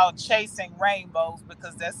is called Chasing Rainbows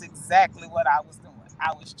because that's exactly what I was doing.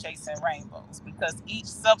 I was chasing rainbows because each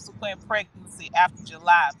subsequent pregnancy after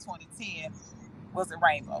July of 2010 was a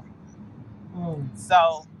rainbow.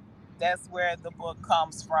 So that's where the book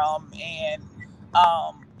comes from. And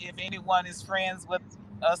if anyone is friends with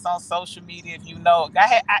us on social media, if you know,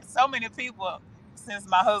 so many people since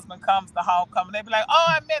my husband comes to homecoming, they be like, "Oh,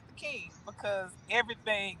 I met the king," because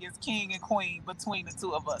everything is king and queen between the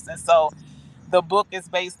two of us. And so the book is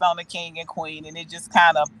based on the king and queen, and it just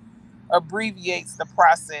kind of abbreviates the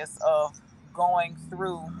process of going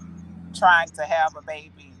through trying to have a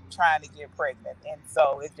baby, trying to get pregnant. And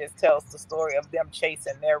so it just tells the story of them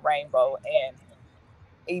chasing their rainbow and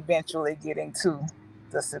eventually getting to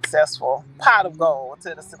the successful pot of gold,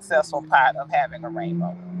 to the successful pot of having a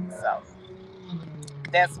rainbow. So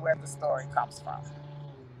that's where the story comes from.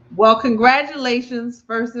 Well, congratulations,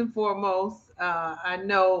 first and foremost. I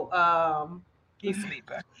know, He's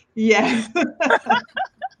sleeping. yes,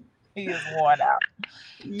 He is worn out.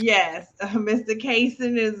 yes, Mr.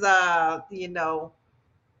 Kaysen is,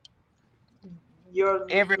 your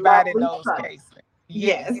Everybody lovely knows son. Casey.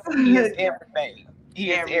 Yes. Yes, he is everything.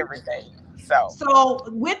 He is Every everything. So So,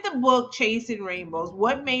 with the book Chasing Rainbows,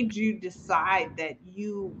 what made you decide that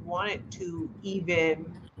you wanted to even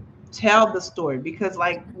tell the story? Because,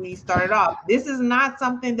 like we started off, this is not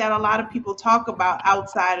something that a lot of people talk about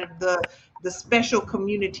outside of the special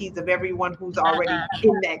communities of everyone who's already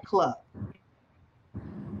in that club.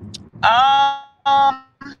 I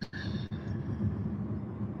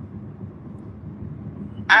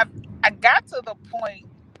I got to the point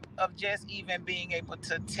of just even being able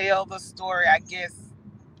to tell the story, I guess,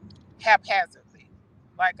 haphazardly.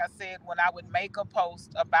 Like I said, when I would make a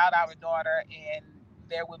post about our daughter, and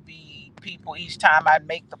there would be people each time I'd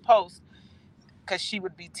make the post, because she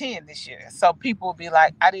would be 10 this year. So people would be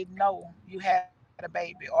like, "I didn't know you had a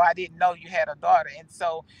baby," or "I didn't know you had a daughter." And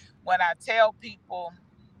so when I tell people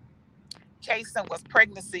Kason was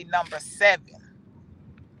pregnancy number 7,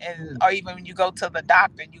 and or even when you go to the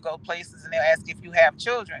doctor and you go places and they'll ask if you have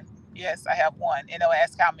children, yes, I have one, and they'll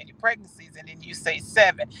ask how many pregnancies, and then you say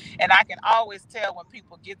 7. And I can always tell when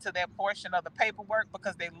people get to that portion of the paperwork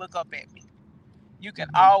because they look up at me. You can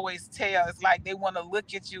always tell. It's like they want to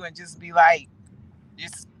look at you and just be like,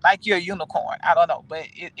 it's like you're a unicorn. I don't know, but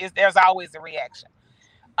there's always a reaction.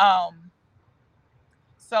 um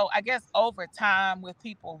so I guess over time, with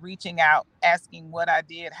people reaching out asking what I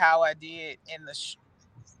did, how I did, and the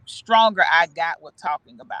stronger I got with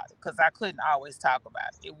talking about it, because I couldn't always talk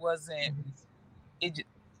about it. It wasn't. It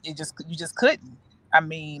it just you just couldn't. I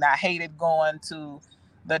mean, I hated going to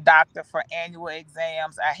the doctor for annual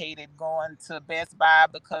exams. I hated going to Best Buy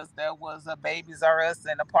because there was a Babies R Us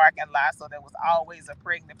in the parking lot, so there was always a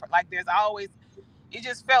pregnant. Like there's always. It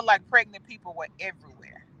just felt like pregnant people were everywhere.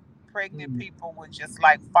 Pregnant people were just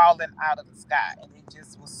like falling out of the sky, and it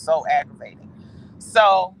just was so aggravating.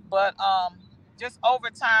 So, but just over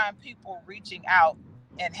time, people reaching out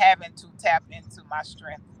and having to tap into my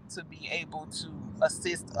strength to be able to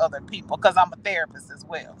assist other people, because I'm a therapist as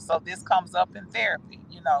well. So this comes up in therapy.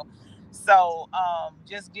 So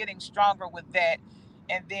just getting stronger with that.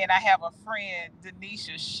 And then I have a friend,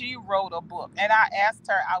 Denisha, she wrote a book. And I asked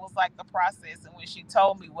her, I was like, the process. And when she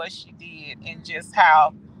told me what she did and just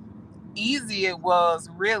how easy it was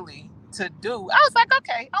really to do, I was like,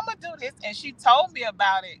 okay, I'm going to do this. And she told me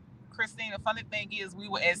about it. Christine, the funny thing is, we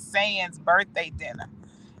were at Sands' birthday dinner,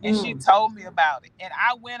 and she told me about it. And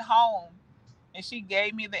I went home, and she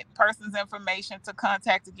gave me that person's information to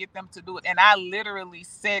contact to get them to do it. And I literally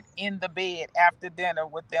sat in the bed after dinner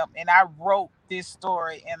with them, and I wrote this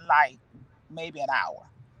story in like maybe an hour.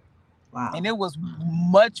 Wow. And it was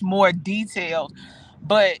much more detailed.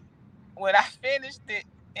 But when I finished it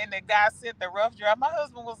and the guy sent the rough draft, my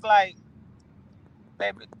husband was like,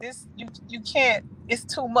 "Baby, this you can't. It's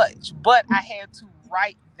too much." But I had to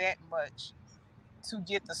write that much to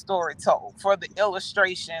get the story told, for the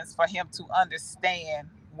illustrations, for him to understand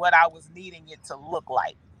what I was needing it to look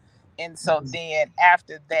like. And so then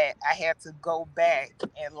after that, I had to go back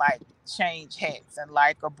and like change hats and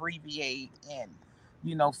like abbreviate and,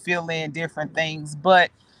 fill in different things.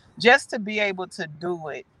 But just to be able to do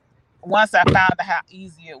it, once I found out how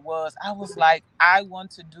easy it was, I was like, I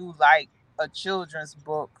want to do like a children's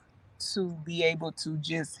book to be able to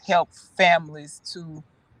just help families to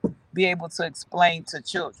be able to explain to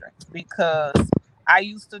children, because I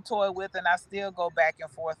used to toy with, and I still go back and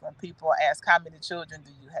forth when people ask, how many children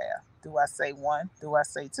do you have? Do I say one? Do I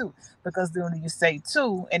say two? Because then when you say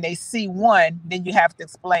two and they see one, then you have to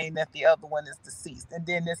explain that the other one is deceased. And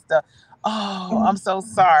then it's the, oh, I'm so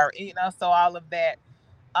sorry. So all of that.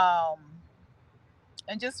 Um,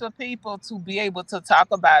 and just for people to be able to talk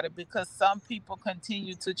about it, because some people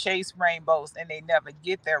continue to chase rainbows and they never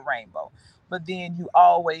get their rainbow. But then you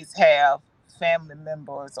always have family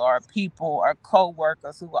members or people or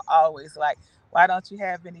co-workers who are always like, why don't you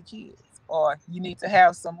have any kids? or you need to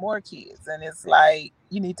have some more kids. And it's like,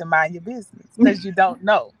 you need to mind your business because you don't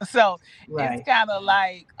know. So it's Right. kind of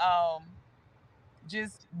like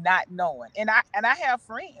just not knowing. And I have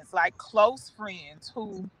friends, like close friends,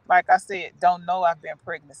 who, like I said, don't know I've been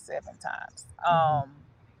pregnant 7 times. Mhm.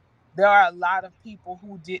 There are a lot of people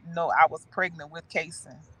who didn't know I was pregnant with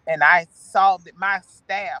Kason. And I saw that my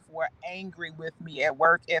staff were angry with me at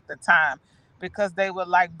work at the time because they were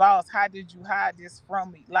like, boss, how did you hide this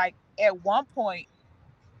from me? Like at one point,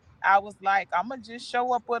 I was like, I'm gonna just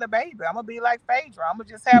show up with a baby. I'm gonna be like Phaedra. I'm gonna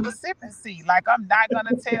just have a sipping seat. Like I'm not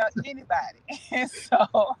gonna tell anybody. And so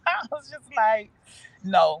I was just like,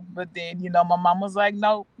 no. But then, my mom was like,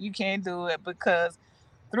 no, you can't do it because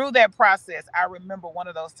through that process, I remember one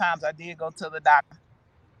of those times I did go to the doctor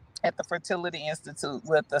at the Fertility Institute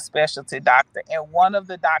with a specialty doctor. And one of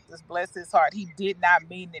the doctors, bless his heart, he did not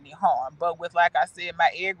mean any harm. But with, like I said,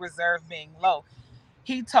 my egg reserve being low,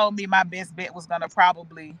 he told me my best bet was gonna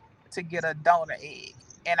probably to get a donor egg.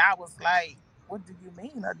 And I was like, what do you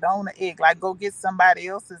mean a donor egg? Like go get somebody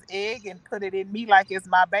else's egg and put it in me like it's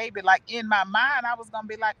my baby. Like in my mind, I was gonna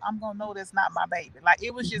be like, I'm gonna know that's not my baby. Like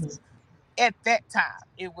it was just Mhm. at that time,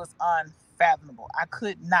 it was unfathomable. I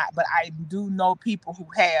could not, but I do know people who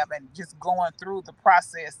have, and just going through the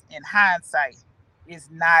process in hindsight is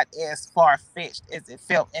not as far fetched as it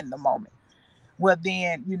felt in the moment. Well,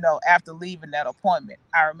 then, after leaving that appointment,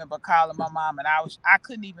 I remember calling my mom, and I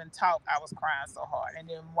couldn't even talk. I was crying so hard. And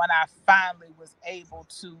then when I finally was able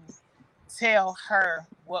to tell her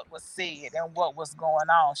what was said and what was going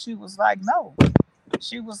on, she was like, no.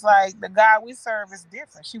 She was like, the God we serve is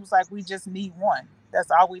different. She was like, we just need one.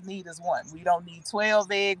 That's all we need is one. We don't need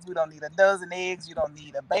 12 eggs. We don't need a dozen eggs. You don't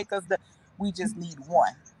need a baker's. We just need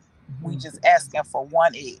one. We Mhm. just asking for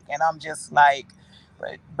one egg. And I'm just like,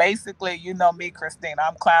 but basically, me, Christina,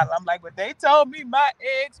 I'm clowning. I'm like, but they told me my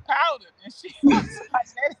eggs powdered. And she was like,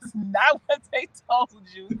 that is not what they told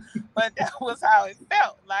you. But that was how it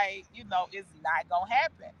felt. Like, it's not going to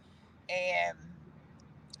happen. And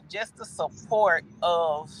just the support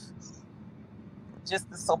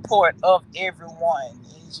of everyone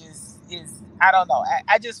is I don't know.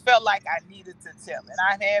 I just felt like I needed to tell. And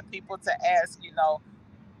I've had people to ask,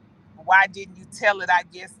 why didn't you tell it? I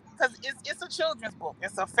guess because it's a children's book.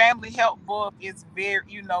 It's a family help book. It's very,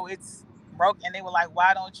 it's broke. And they were like,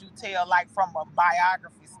 why don't you tell, like, from a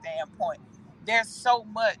biography standpoint? There's so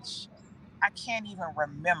much I can't even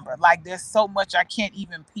remember. Like there's so much I can't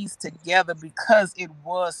even piece together because it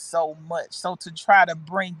was so much. So to try to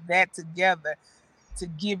bring that together, to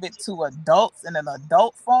give it to adults in an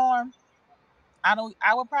adult form, I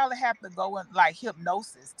would probably have to go in like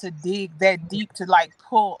hypnosis to dig that deep to like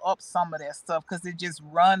pull up some of that stuff because it just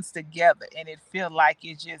runs together and it feel like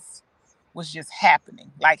it just was just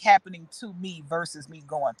happening, like happening to me versus me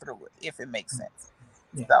going through it, if it makes sense.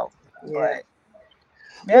 Yeah. So, Yeah. but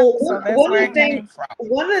yeah, Well, so that's one where of the it things came from.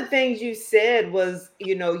 you said was,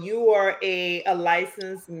 you are a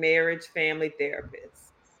licensed marriage family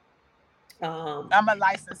therapist. Um, I'm a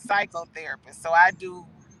licensed psychotherapist, so I do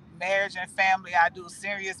marriage and family. I do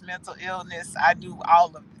serious mental illness. I do all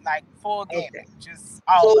of it, like full okay. gamut, just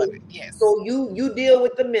all of So it. Yes, so you deal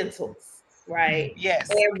with the mentals, right? yes,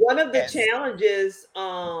 And one of the yes. challenges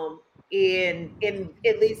in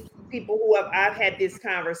at least people who I've had this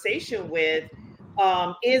conversation with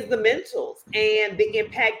is the mentals and the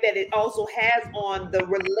impact that it also has on the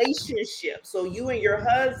relationship. So you and your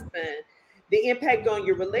husband, the impact on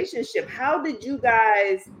your relationship. How did you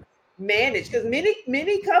guys manage? Because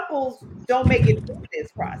many couples don't make it through this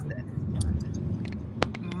process.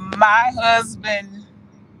 My husband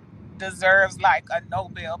deserves like a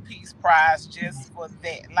Nobel Peace Prize just for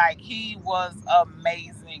that. Like he was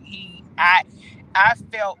amazing. I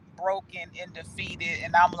felt broken and defeated,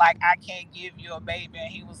 and I'm like, I can't give you a baby.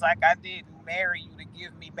 And he was like, I didn't marry you to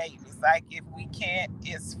give me babies. Like if we can't,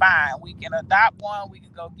 it's fine. We can adopt one, we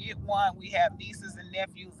can go get one. We have nieces and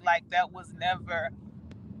nephews. Like that was never,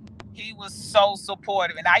 he was so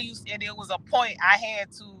supportive. And it was a point I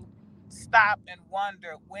had to stop and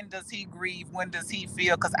wonder, when does he grieve, when does he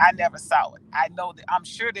feel, because I never saw it. I know that, I'm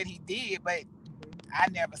sure that he did, but I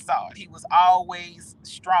never saw it. He was always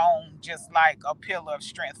strong, just like a pillar of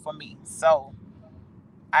strength for me. So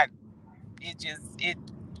I it just it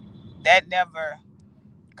that never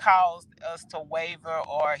caused us to waver,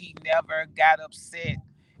 or he never got upset.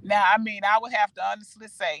 Now, I mean, I would have to honestly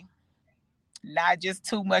say, not just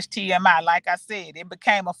too much TMI. Like I said, it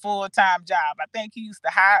became a full-time job. I think he used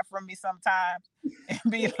to hide from me sometimes and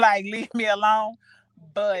be like, leave me alone.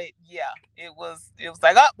 But yeah, it was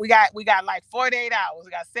like, oh, we got like 48 hours.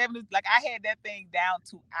 We got 70. Like I had that thing down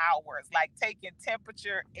to hours, like taking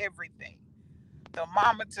temperature, everything,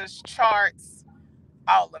 thermometers, charts,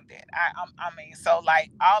 all of that. I mean, so like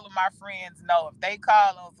all of my friends know if they call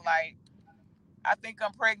and was like, I think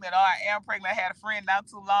I'm pregnant or I am pregnant. I had a friend not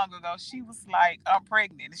too long ago. She was like, I'm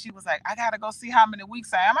pregnant. And she was like, I gotta go see how many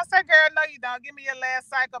weeks I am. I said, girl, no, you don't. Give me your last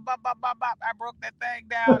cycle. Bop, bop, bop, bop. I broke that thing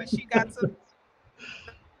down and she got to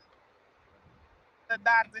the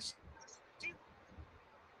doctor. She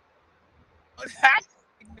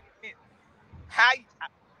how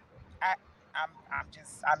I'm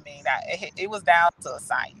just, I mean, it was down to a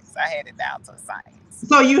science. I had it down to a science.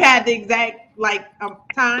 So you had the exact like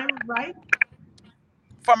time, right?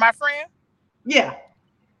 For my friend, Yeah.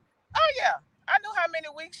 oh yeah, I knew how many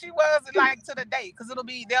weeks she was like to the day because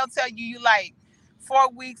they'll tell you like 4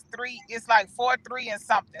 weeks, three. It's like 4, 3, and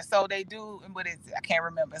something. So they do, but I can't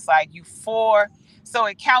remember. It's like you 4, so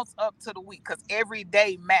it counts up to the week because every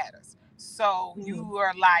day matters. So you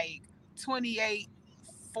are like 28,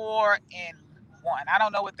 4, and 1. I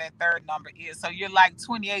don't know what that third number is. So you're like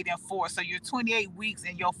 28 and 4. So you're 28 weeks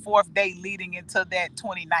in your fourth day leading into that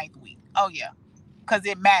 29th week. Oh yeah, because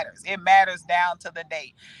it matters. It matters down to the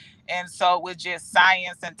day. And so with just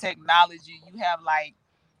science and technology, you have like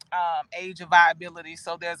age of viability.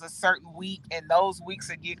 So there's a certain week, and those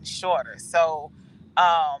weeks are getting shorter. So,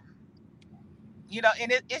 um,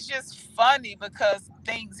 and it's just funny because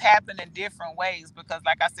things happen in different ways. Because,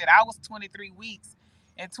 like I said, I was 23 weeks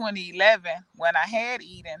in 2011 when I had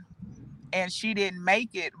Eden, and she didn't make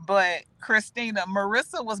it. But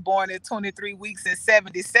Marissa was born at 23 weeks in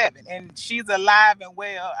 77, and she's alive and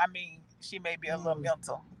well. I mean, she may be a little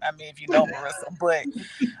mental. I mean, if you know Marissa, but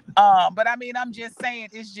I mean, I'm just saying,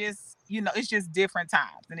 it's just, it's just different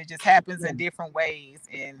times, and it just happens in different ways,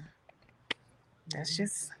 and that's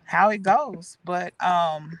just how it goes. But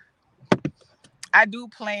I do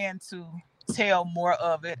plan to tell more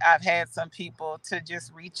of it. I've had some people to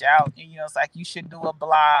just reach out, and it's like, you should do a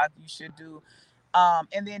blog, you should do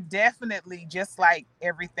and then definitely, just like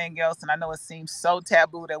everything else, and I know it seems so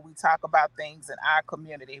taboo that we talk about things in our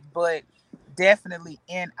community, but definitely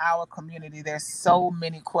in our community, there's so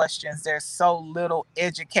many questions. There's so little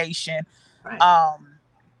education. Right.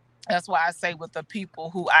 That's why I say, with the people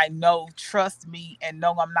who I know trust me and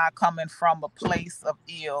know I'm not coming from a place of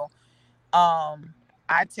ill,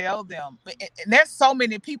 I tell them. And there's so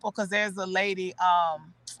many people, because there's a lady,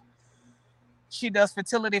 she does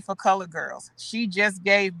fertility for colored girls. She just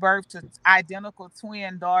gave birth to identical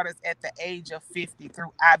twin daughters at the age of 50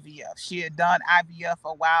 through IVF. She had done IVF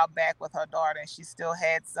a while back with her daughter, and she still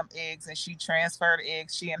had some eggs, and she transferred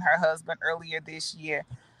eggs, she and her husband, earlier this year.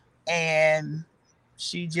 And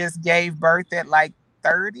she just gave birth at like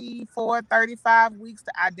 34, 35 weeks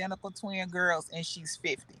to identical twin girls, and she's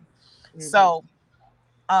 50. So,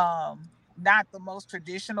 not the most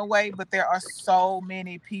traditional way, but there are so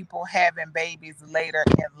many people having babies later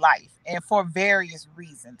in life, and for various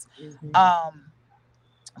reasons. Well,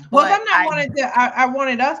 something I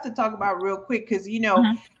wanted us to talk about real quick, because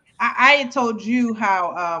I had told you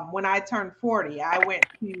how when I turned 40, I went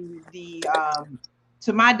to the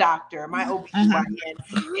to my doctor, my OBGYN,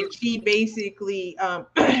 and she basically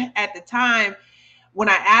at the time, when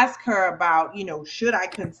I asked her about, should I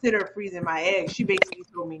consider freezing my eggs, she basically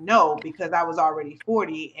told me no, because I was already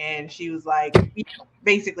 40, and she was like,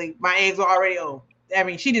 basically, my eggs were already old. I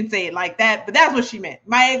mean, she didn't say it like that, but that's what she meant.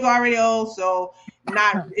 My eggs are already old, so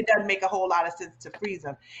it doesn't make a whole lot of sense to freeze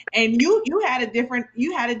them. And you had a different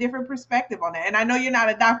perspective on that. And I know you're not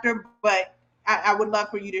a doctor, but I would love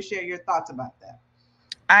for you to share your thoughts about that.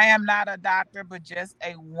 I am not a doctor, but just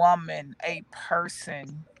a woman, a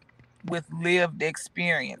person with lived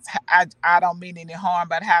experience. I don't mean any harm,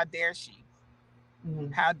 but how dare she?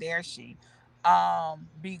 How dare she?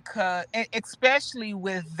 Because, especially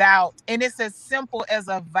without, and it's as simple as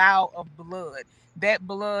a vial of blood. That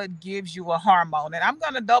blood gives you a hormone. And I'm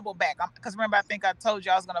going to double back, because remember, I think I told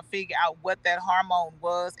you I was going to figure out what that hormone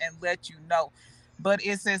was and let you know. But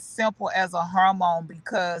it's as simple as a hormone,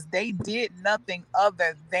 because they did nothing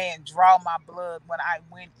other than draw my blood when I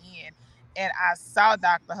went in. And I saw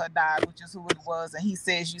Dr. Haddad, which is who it was, and he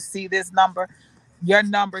says, you see this number? Your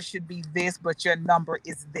number should be this, but your number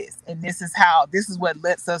is this. And this is what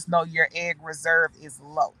lets us know your egg reserve is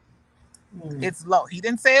low. It's low. He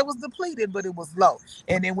didn't say it was depleted, but it was low.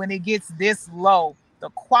 And then when it gets this low, the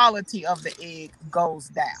quality of the egg goes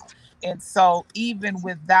down. And so even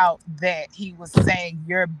without that, he was saying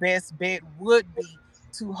your best bet would be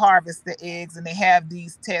to harvest the eggs, and they have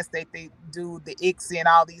these tests that they do, the ICSI and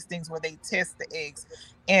all these things where they test the eggs.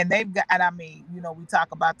 And they've got, and I mean, we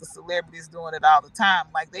talk about the celebrities doing it all the time.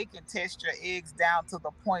 Like, they can test your eggs down to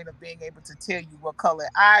the point of being able to tell you what color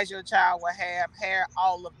eyes your child will have, hair,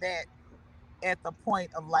 all of that, at the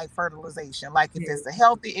point of like fertilization. Like, if it's a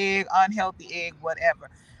healthy egg, unhealthy egg, whatever.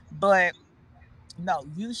 But no,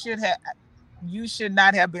 you should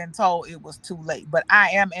not have been told it was too late. But I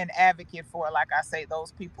am an advocate for, like I say,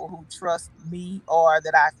 those people who trust me or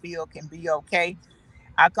that I feel can be okay.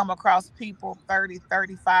 I come across people 30,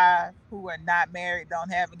 35 who are not married,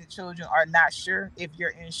 don't have any children, are not sure if your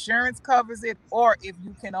insurance covers it or if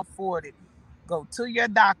you can afford it. Go to your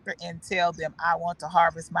doctor and tell them, I want to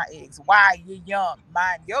harvest my eggs. Why? You're young.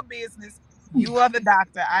 Mind your business. You are the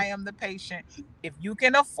doctor. I am the patient. If you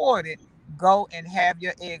can afford it, go and have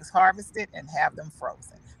your eggs harvested and have them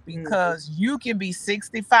frozen, because you can be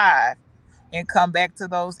 65 and come back to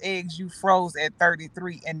those eggs you froze at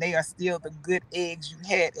 33, and they are still the good eggs you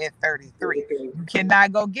had at 33. You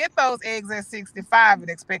cannot go get those eggs at 65 and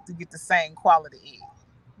expect to get the same quality egg.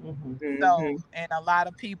 So, and a lot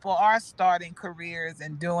of people are starting careers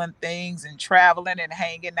and doing things and traveling and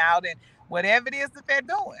hanging out and whatever it is that they're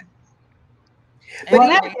doing.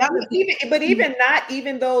 But even not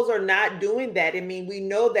even those are not doing that. I mean, we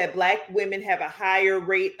know that Black women have a higher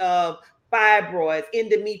rate of fibroids,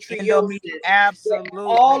 endometriosis, absolutely,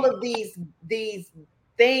 all of these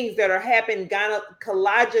things that are happening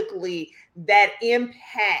gynecologically that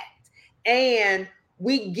impact, and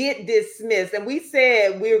we get dismissed. And we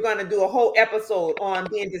said we were going to do a whole episode on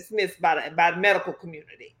being dismissed by the medical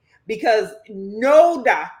community, because no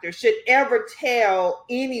doctor should ever tell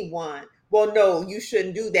anyone, well, no, you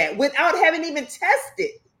shouldn't do that, without having even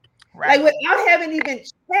tested, right? Like, without having even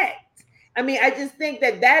checked. I mean, I just think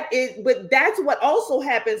that is, but that's what also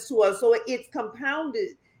happens to us. So it's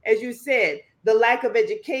compounded, as you said, the lack of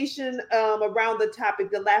education around the topic,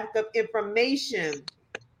 the lack of information.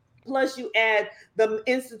 Plus, you add the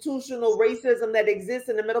institutional racism that exists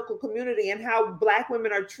in the medical community and how Black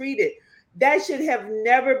women are treated. That should have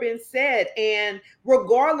never been said. And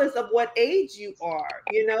regardless of what age you are,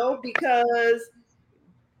 because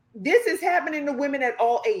this is happening to women at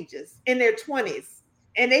all ages in their 20s.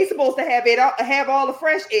 And they supposed to have all the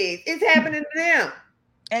fresh eggs. It's happening to them.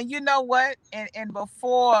 And you know what? And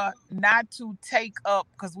before, not to take up,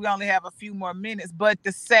 because we only have a few more minutes, but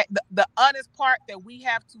the honest part, that we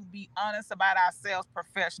have to be honest about ourselves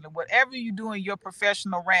professionally. Whatever you do in your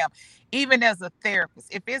professional realm, even as a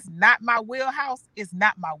therapist, if it's not my wheelhouse, it's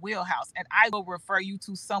not my wheelhouse. And I will refer you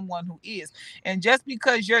to someone who is. And just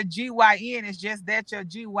because your GYN is just that, your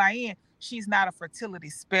GYN, she's not a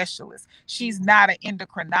fertility specialist. She's not an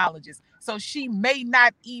endocrinologist. So she may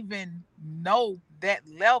not even know that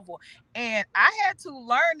level. And I had to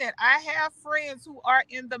learn that. I have friends who are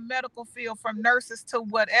in the medical field, from nurses to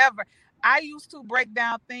whatever. I used to break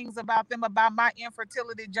down things about them, about my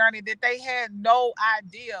infertility journey, that they had no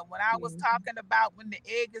idea. When I was talking about when the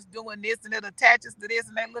egg is doing this and it attaches to this,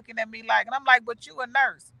 and they're looking at me like, and I'm like, but you a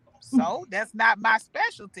nurse. So that's not my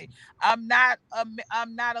specialty. I'm not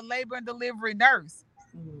a labor and delivery nurse.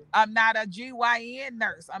 I'm not a GYN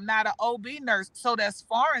nurse. I'm not an OB nurse. So that's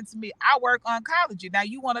foreign to me. I work oncology. Now,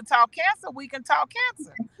 you want to talk cancer? We can talk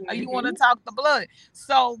cancer. Or you want to talk the blood?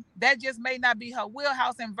 So that just may not be her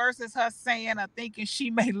wheelhouse. And versus her saying or thinking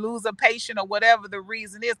she may lose a patient or whatever the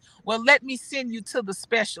reason is, well, let me send you to the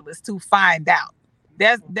specialist to find out.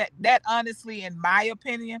 That honestly, in my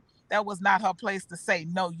opinion, that was not her place to say,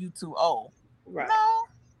 no, you too old. Right. No,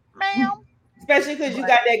 ma'am. Especially because you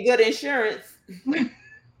got that good insurance.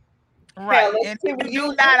 Right. Hell, and if you do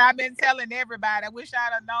not, I've been telling everybody, I wish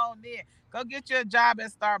I'd have known then. Go get your job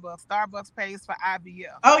at Starbucks. Starbucks pays for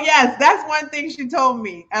IVF. Oh, yes. That's one thing she told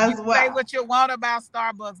me as well. Say what you want about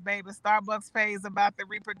Starbucks, baby. Starbucks pays about the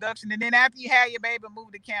reproduction. And then after you have your baby,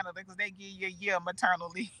 move to Canada, because they give you a year of maternal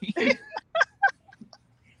leave.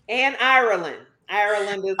 And Ireland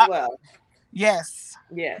as well. Yes.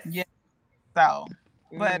 So,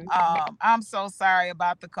 but I'm so sorry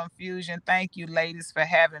about the confusion. Thank you, ladies, for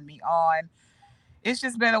having me on. It's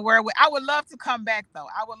just been a whirlwind. I would love to come back, though.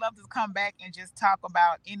 I would love to come back and just talk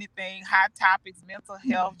about anything, hot topics, mental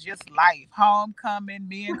health, just life, homecoming,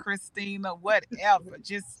 me and Christina, whatever.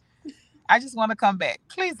 I just want to come back.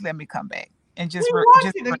 Please let me come back. And just we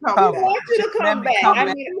want you to come back.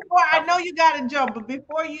 I mean, I know you got to jump, but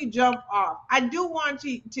before you jump off, I do want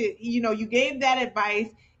you to, you gave that advice.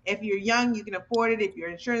 If you're young, you can afford it. If your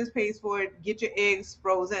insurance pays for it, get your eggs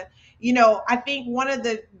frozen. I think one of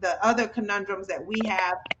the other conundrums that we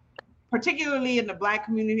have, particularly in the Black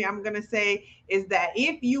community, I'm going to say, is that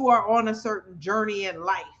if you are on a certain journey in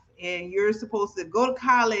life and you're supposed to go to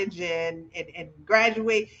college and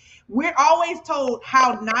graduate, we're always told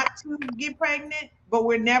how not to get pregnant, but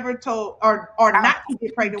we're never told, or How not to get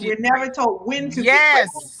to pregnant. get We're never pregnant. told when to get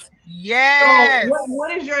pregnant. Yes. So Yes.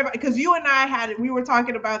 what is your, because you and I had, we were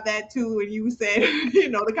talking about that too, and you said,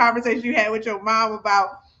 the conversation you had with your mom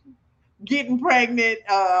about getting pregnant,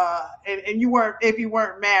 and you weren't, if you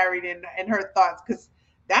weren't married, and her thoughts, because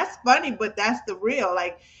that's funny, but that's the real,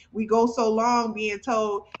 like, we go so long being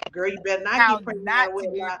told, girl, you better not How get pregnant not at to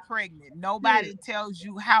get wedlock. pregnant. Nobody tells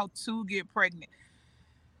you how to get pregnant.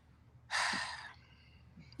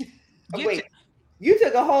 Get Wait, your you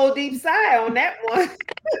took a whole deep sigh on that one.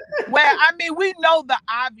 Well, I mean, we know the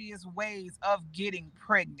obvious ways of getting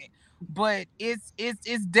pregnant, but it's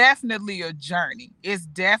definitely a journey. It's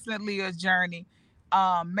definitely a journey.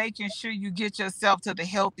 Making sure you get yourself to the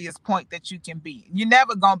healthiest point that you can be. You're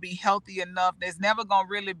never gonna be healthy enough. There's never gonna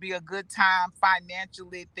really be a good time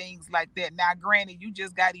financially, things like that. Now, granted, you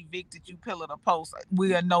just got evicted, you pillar the post.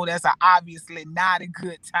 We'll know that's obviously not a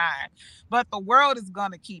good time. But the world is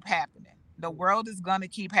gonna keep happening. The world is gonna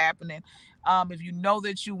keep happening. If you know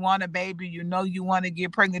that you want a baby, you know you want to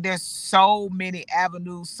get pregnant, there's so many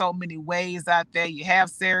avenues, so many ways out there. You have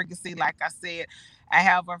surrogacy, like I said. I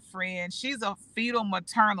have a friend, she's a fetal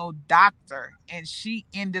maternal doctor, and she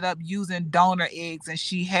ended up using donor eggs, and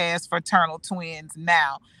she has fraternal twins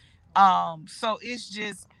now. So it's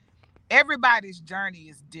just, everybody's journey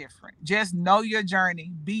is different. Just know your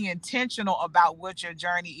journey, be intentional about what your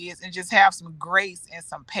journey is, and just have some grace and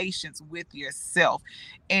some patience with yourself.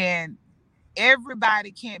 And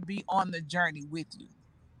everybody can't be on the journey with you,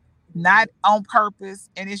 not on purpose.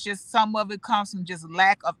 And it's just, some of it comes from just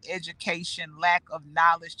lack of education, lack of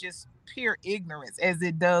knowledge, just pure ignorance, as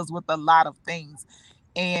it does with a lot of things.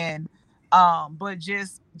 And but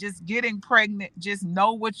just getting pregnant, just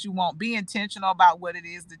know what you want, be intentional about what it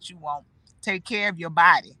is that you want, take care of your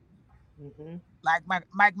body. Mm-hmm. Like my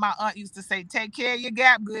aunt used to say, take care of your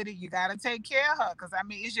gap goodie. You gotta take care of her. Cause I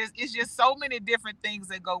mean, it's just so many different things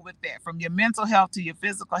that go with that. From your mental health to your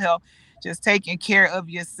physical health, just taking care of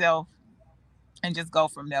yourself, and just go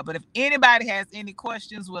from there. But if anybody has any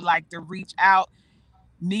questions, would like to reach out,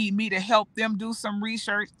 need me to help them do some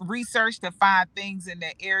research to find things in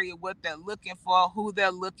that area, what they're looking for, who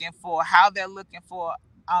they're looking for, how they're looking for,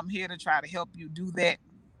 I'm here to try to help you do that,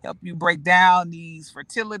 help you break down these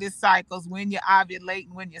fertility cycles, when you're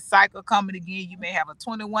ovulating, when your cycle coming again. You may have a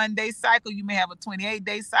 21-day cycle, you may have a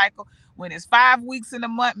 28-day cycle. When it's 5 weeks in a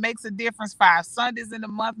month makes a difference, 5 Sundays in a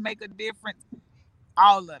month make a difference.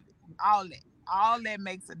 All of it, all that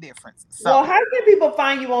makes a difference. Well, So how can people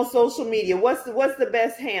find you on social media? What's the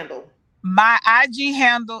best handle? my IG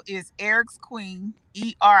handle is Eric's Queen,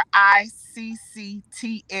 ERICCTS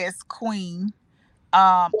Queen.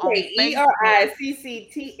 On Okay, Facebook,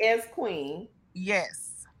 ERICCTS Queen.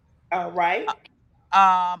 yes. All right.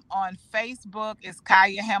 On Facebook is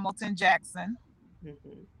Khaya Hamilton Jackson.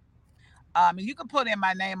 Mm-hmm. And you can put in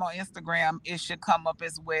my name on Instagram; it should come up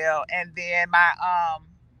as well. And then my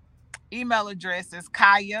email address is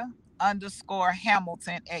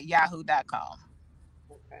Kaya_Hamilton@yahoo.com.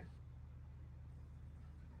 Okay.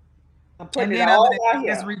 I'm putting And it then other all than out that,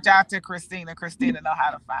 just here. reach out to Christina. Christina know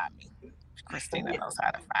how to find me. Christina Yeah, knows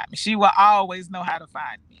how to find me. She will always know how to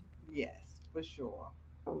find me. yes, for sure.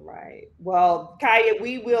 All right. Well, Kaya,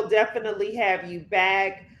 we will definitely have you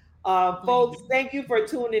back. Please. Folks, thank you for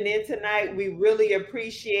tuning in tonight. We really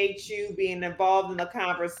appreciate you being involved in the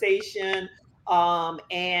conversation, and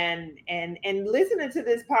listening to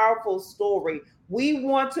this powerful story. We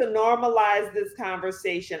want to normalize this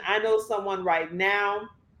conversation. I know someone right now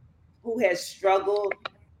who has struggled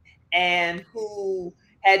and who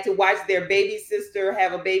had to watch their baby sister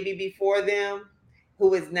have a baby before them,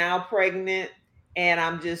 who is now pregnant. And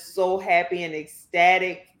I'm just so happy and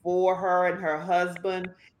ecstatic for her and her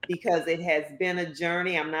husband, because it has been a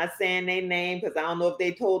journey. I'm not saying their name because I don't know if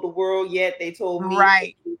they told the world yet. They told me, so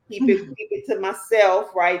Right. keep it to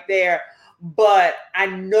myself right there. But I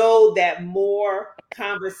know that more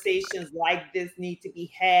conversations like this need to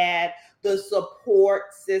be had. The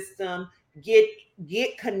support system, get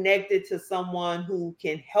get connected to someone who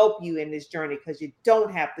can help you in this journey, because you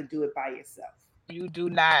don't have to do it by yourself. You do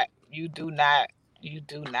not. You do not. You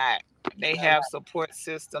do not. They All have support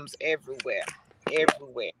systems everywhere.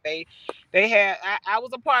 Everywhere. They have I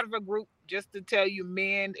was a part of a group, just to tell you,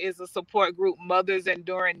 men is a support group, mothers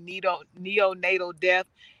enduring neonatal death.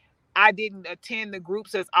 I didn't attend the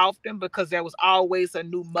groups as often because there was always a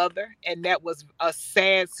new mother, and that was a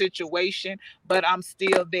sad situation. But I'm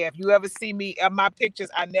still there. If you ever see me in my pictures,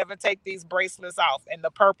 I never take these bracelets off, and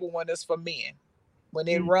the purple one is for men. When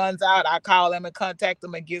it runs out, I call them and contact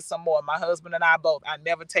them and get some more. My husband and I both. I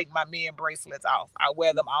never take my men bracelets off. I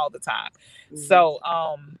wear them all the time. So,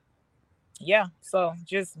 yeah, so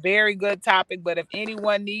just very good topic. But if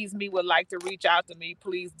anyone needs me, would like to reach out to me,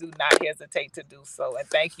 please do not hesitate to do so. And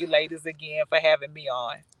thank you, ladies, again for having me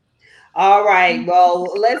on. All right. Well,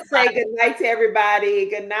 let's say good night to everybody.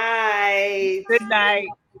 Good night. Good night.